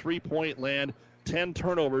 7 from three-point land, 10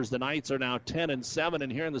 turnovers. The Knights are now 10-7,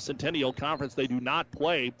 and here in the Centennial Conference, they do not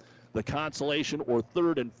play the consolation or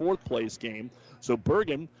third and fourth place game. So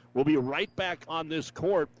Bergan will be right back on this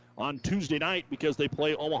court on Tuesday night because they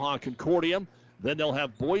play Omaha Concordia. Then they'll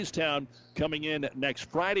have Boys Town coming in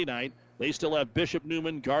next Friday night. They still have Bishop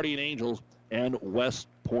Newman, Guardian Angels, and West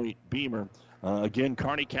Point Beamer. Again,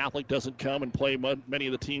 Kearney Catholic doesn't come and play many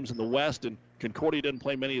of the teams in the West, and Concordia doesn't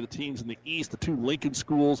play many of the teams in the East. The 2 Lincoln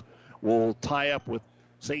schools will tie up with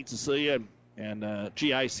St. Cecilia and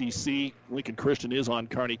GICC. Lincoln Christian is on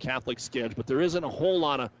Kearney Catholic's schedule, but there isn't a whole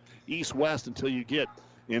lot of East-West until you get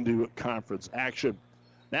into conference action.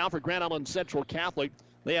 Now for Grand Island Central Catholic,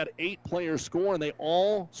 they had 8 players score, and they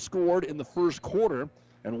all scored in the first quarter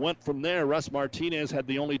and went from there. Russ Martinez had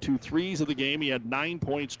the only 2 threes of the game. He had 9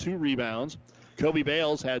 points, 2 rebounds. Kobe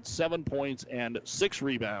Bales had 7 points and 6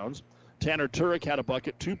 rebounds. Tanner Turek had a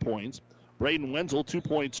bucket, 2 points. Braden Wenzel, 2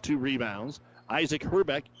 points, 2 rebounds. Isaac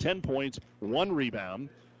Herbeck, 10 points, 1 rebound.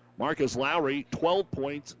 Marcus Lowry, 12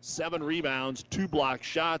 points, 7 rebounds, 2 blocked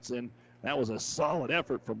shots, and that was a solid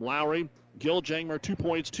effort from Lowry. Gil Jangmer, 2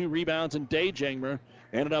 points, 2 rebounds, and Day Jangmer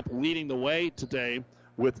ended up leading the way today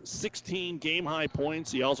with 16 game-high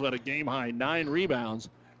points. He also had a game-high 9 rebounds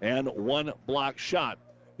and 1 block shot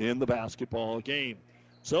in the basketball game.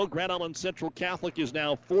 So Grand Island Central Catholic is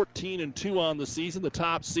now 14-2 on the season, the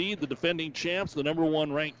top seed, the defending champs, the number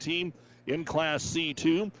 1 ranked team in Class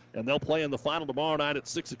C2, and they'll play in the final tomorrow night at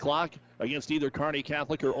 6 o'clock against either Kearney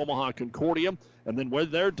Catholic or Omaha Concordia. And then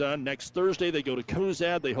when they're done, next Thursday they go to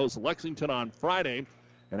Cozad. They host Lexington on Friday.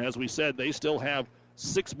 And as we said, they still have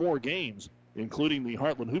 6 more games, including the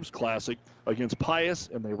Heartland Hoops Classic against Pius,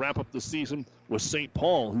 and they wrap up the season with St.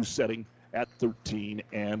 Paul, who's setting at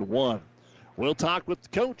 13-1. We'll talk with the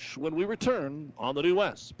coach when we return on the New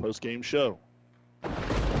West postgame show.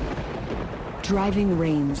 Driving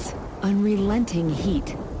rains, unrelenting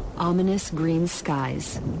heat, ominous green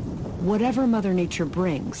skies. Whatever Mother Nature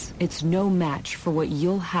brings, it's no match for what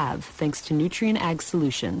you'll have thanks to Nutrien Ag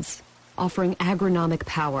Solutions, offering agronomic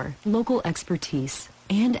power, local expertise,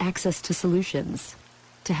 and access to solutions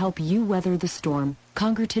to help you weather the storm,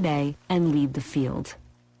 conquer today, and lead the field.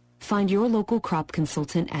 Find your local crop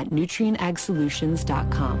consultant at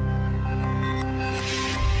nutrienagsolutions.com.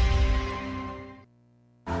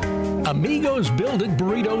 Amigos Build-It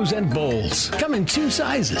Burritos and Bowls come in 2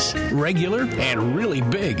 sizes, regular and really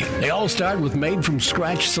big. They all start with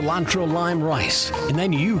made-from-scratch cilantro lime rice, and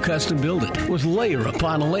then you custom build it with layer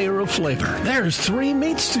upon layer of flavor. There's 3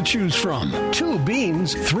 meats to choose from, 2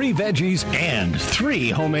 beans, 3 veggies, and 3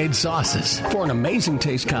 homemade sauces. For an amazing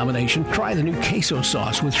taste combination, try the new queso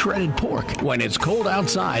sauce with shredded pork. When it's cold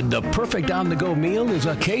outside, the perfect on-the-go meal is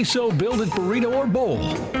a queso Build-It Burrito or bowl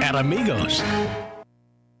at Amigos.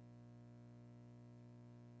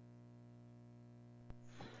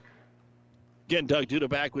 Again, Doug Duda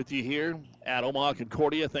back with you here at Omaha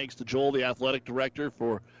Concordia. Thanks to Joel, the athletic director,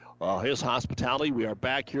 for his hospitality. We are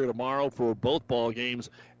back here tomorrow for both ball games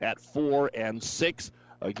at 4 and 6.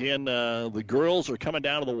 Again, the girls are coming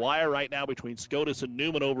down to the wire right now between SCOTUS and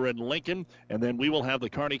Newman over in Lincoln. And then we will have the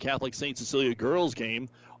Kearney Catholic St. Cecilia girls game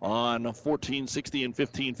on 1460 and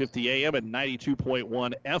 1550 AM and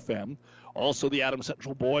 92.1 FM. Also, the Adams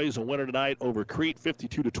Central boys, a winner tonight over Crete,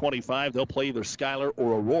 52-25. They'll play either Schuyler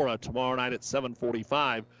or Aurora tomorrow night at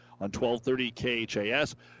 7:45 on 1230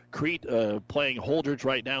 KHAS. Crete playing Holdridge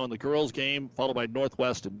right now in the girls' game, followed by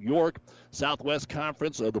Northwest and York. Southwest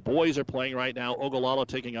Conference, the boys are playing right now. Ogallala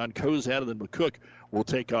taking on Cozad, and then McCook will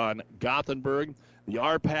take on Gothenburg. The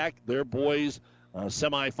RPAC, their boys'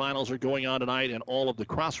 semifinals are going on tonight, and all of the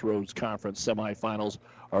Crossroads Conference semifinals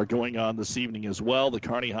are going on this evening as well. The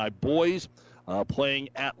Kearney High boys playing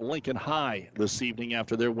at Lincoln High this evening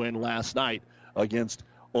after their win last night against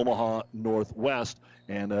Omaha Northwest.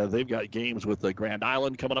 And they've got games with Grand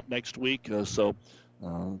Island coming up next week. So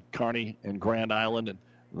Kearney and Grand Island and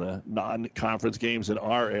the non-conference games in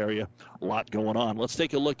our area, a lot going on. Let's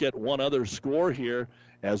take a look at one other score here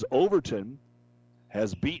as Overton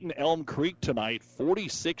has beaten Elm Creek tonight,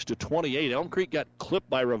 46-28. Elm Creek got clipped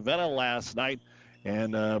by Ravenna last night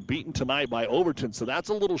and beaten tonight by Overton. So that's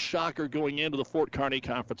a little shocker going into the Fort Kearney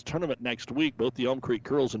Conference Tournament next week. Both the Elm Creek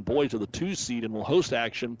girls and boys are the 2 seed and will host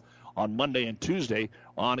action on Monday and Tuesday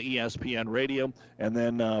on ESPN Radio. And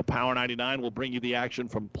then Power 99 will bring you the action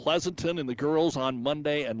from Pleasanton in the girls on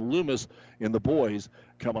Monday and Loomis in the boys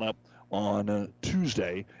coming up on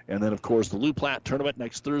Tuesday. And then, of course, the Lou Platte Tournament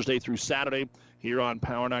next Thursday through Saturday here on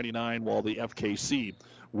Power 99, while the FKC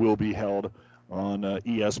will be held on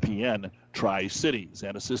ESPN Tri-Cities.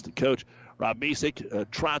 And assistant coach Rob Misek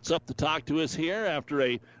trots up to talk to us here after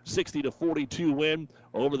a 60-42 win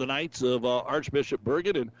over the Knights of Archbishop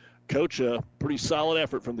Bergan. And Coach, a pretty solid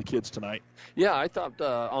effort from the kids tonight. Yeah, I thought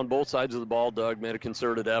on both sides of the ball, Doug made a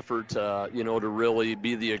concerted effort, to really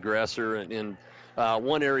be the aggressor. And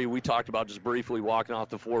one area we talked about just briefly walking off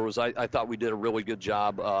the floor was I thought we did a really good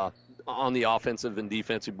job on the offensive and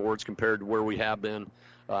defensive boards compared to where we have been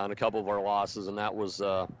in a couple of our losses, and that was,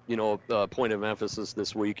 a point of emphasis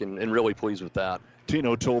this week, and really pleased with that.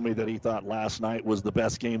 Tino told me that he thought last night was the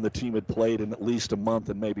best game the team had played in at least a month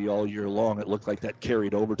and maybe all year long. It looked like that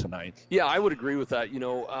carried over tonight. Yeah, I would agree with that.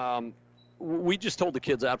 We just told the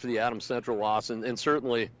kids after the Adams Central loss, and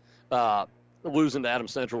certainly losing to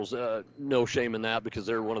Adams Central's no shame in that because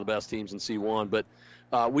they're one of the best teams in C1, but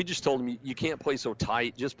we just told him you can't play so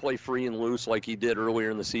tight. Just play free and loose like he did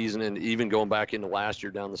earlier in the season and even going back into last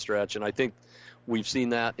year down the stretch. And I think we've seen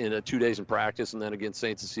that in 2 days in practice and then against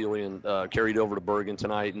St. Cecilia and carried over to Bergan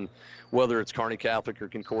tonight. And whether it's Kearney Catholic or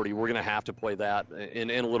Concordia, we're going to have to play that and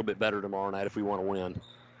a little bit better tomorrow night if we want to win.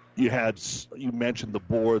 You mentioned the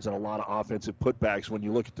boards and a lot of offensive putbacks. When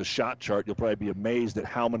you look at the shot chart, you'll probably be amazed at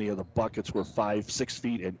how many of the buckets were 5-6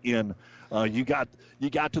 feet and in. You got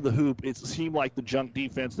to the hoop. It seemed like the junk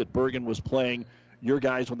defense that Bergan was playing. Your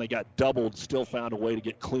guys, when they got doubled, still found a way to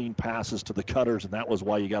get clean passes to the cutters, and that was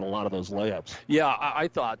why you got a lot of those layups. Yeah, I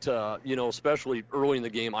thought, especially early in the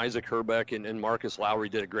game, Isaac Herbeck and Marcus Lowry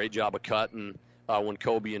did a great job of cutting when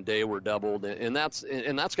Kobe and Day were doubled, and that's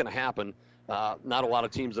going to happen. not a lot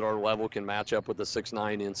of teams at our level can match up with the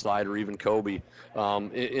 6'9" inside or even Kobe.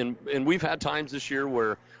 And we've had times this year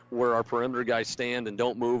where our perimeter guys stand and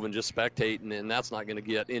don't move and just spectate, and that's not going to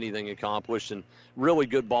get anything accomplished. And really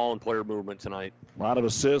good ball and player movement tonight. A lot of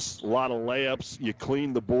assists, a lot of layups. You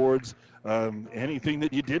cleaned the boards. Anything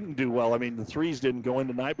that you didn't do well. I mean, the threes didn't go in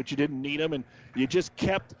tonight, but you didn't need them, and you just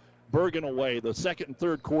kept Bergan away. The second and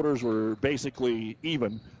third quarters were basically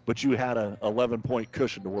even, but you had a 11-point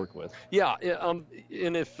cushion to work with. Yeah, and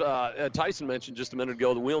if Tyson mentioned just a minute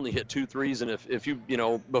ago that we only hit 2 threes, and if you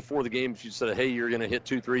before the game, if you said, hey, you're going to hit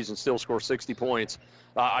 2 threes and still score 60 points,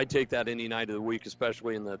 I'd take that any night of the week,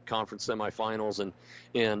 especially in the conference semifinals.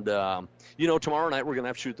 And tomorrow night we're going to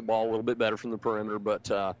have to shoot the ball a little bit better from the perimeter, but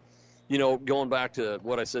going back to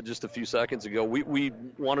what I said just a few seconds ago, we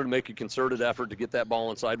wanted to make a concerted effort to get that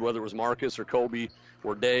ball inside, whether it was Marcus or Kobe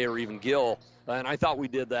or Day or even Gill. And I thought we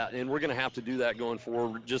did that, and we're going to have to do that going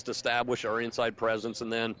forward, just establish our inside presence.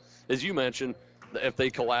 And then, as you mentioned, if they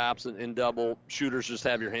collapse and double, shooters just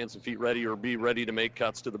have your hands and feet ready or be ready to make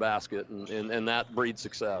cuts to the basket, and that breeds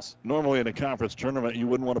success. Normally in a conference tournament, you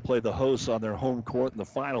wouldn't want to play the hosts on their home court in the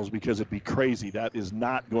finals because it'd be crazy. That is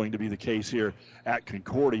not going to be the case here at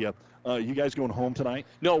Concordia. You guys going home tonight?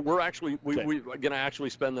 No, we're going to actually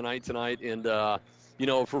spend the night tonight, and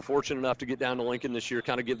if we're fortunate enough to get down to Lincoln this year,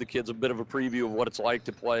 kind of give the kids a bit of a preview of what it's like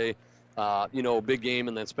to play a big game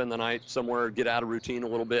and then spend the night somewhere, get out of routine a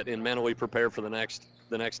little bit, and mentally prepare for the next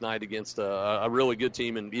night against a really good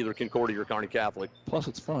team in either Concordia or Kearney Catholic. Plus,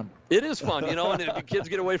 it's fun. It is fun, and the kids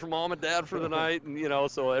get away from mom and dad for the night,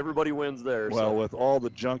 and so everybody wins there. Well, with all the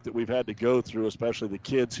junk that we've had to go through, especially the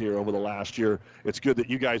kids here over the last year, it's good that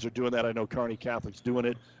you guys are doing that. I know Kearney Catholic's doing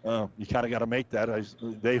it. You kind of got to make that.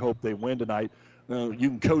 They hope they win tonight. You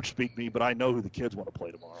can coach speak me, but I know who the kids want to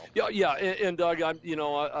play tomorrow. Yeah, and Doug, I'm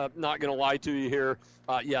not going to lie to you here.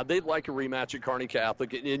 They'd like a rematch at Kearney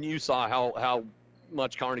Catholic, and you saw how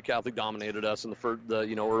much Kearney Catholic dominated us in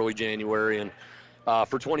the early January, and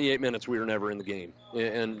for 28 minutes we were never in the game.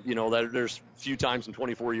 And there's few times in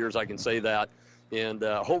 24 years I can say that. And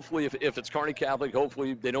hopefully, if it's Kearney Catholic,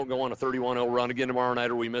 hopefully they don't go on a 31-0 run again tomorrow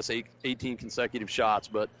night, or we miss 18 consecutive shots.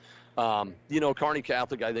 But Kearney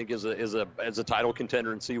Catholic, I think, is a title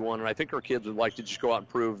contender in C1, and I think our kids would like to just go out and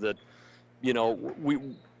prove that,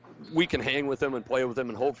 we can hang with them and play with them,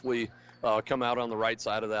 and hopefully come out on the right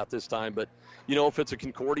side of that this time. But if it's a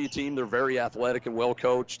Concordia team, they're very athletic and well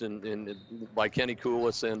coached, and by Kenny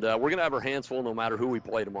Koulis, and we're going to have our hands full no matter who we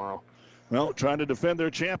play tomorrow. Well, trying to defend their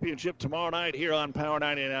championship tomorrow night here on Power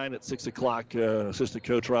 99 at 6 o'clock. Assistant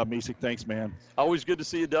Coach Rob Misick, thanks, man. Always good to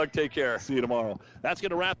see you, Doug. Take care. See you tomorrow. That's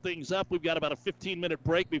going to wrap things up. We've got about a 15-minute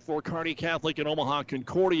break before Kearney Catholic and Omaha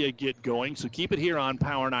Concordia get going, so keep it here on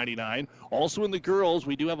Power 99. Also in the girls,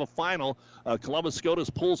 we do have a final. Columbus Scotus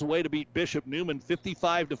pulls away to beat Bishop Newman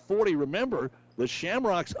 55-40. Remember, the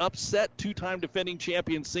Shamrocks upset two-time defending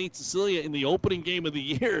champion St. Cecilia in the opening game of the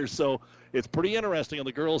year, so it's pretty interesting on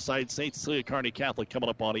the girls' side. St. Cecilia Kearney Catholic coming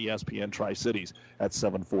up on ESPN Tri-Cities at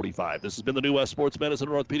 7:45. This has been the New West Sports Medicine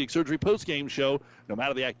and Orthopedic Surgery post-game show. No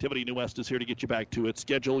matter the activity, New West is here to get you back to it.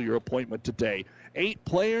 Schedule your appointment today. 8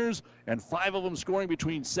 players, and 5 of them scoring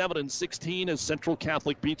between 7 and 16 as Central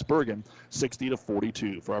Catholic beats Bergan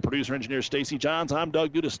 60-42. For our producer-engineer Stacy Johns, I'm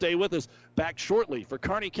Doug Duda. Stay with us. Back shortly for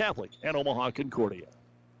Kearney Catholic and Omaha Concordia.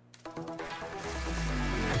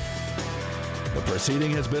 The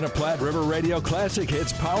proceeding has been a Platte River Radio Classic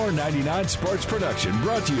Hits Power 99 sports production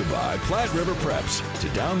brought to you by Platte River Preps. To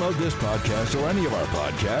download this podcast or any of our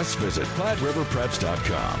podcasts, visit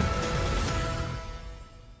PlatteRiverPreps.com.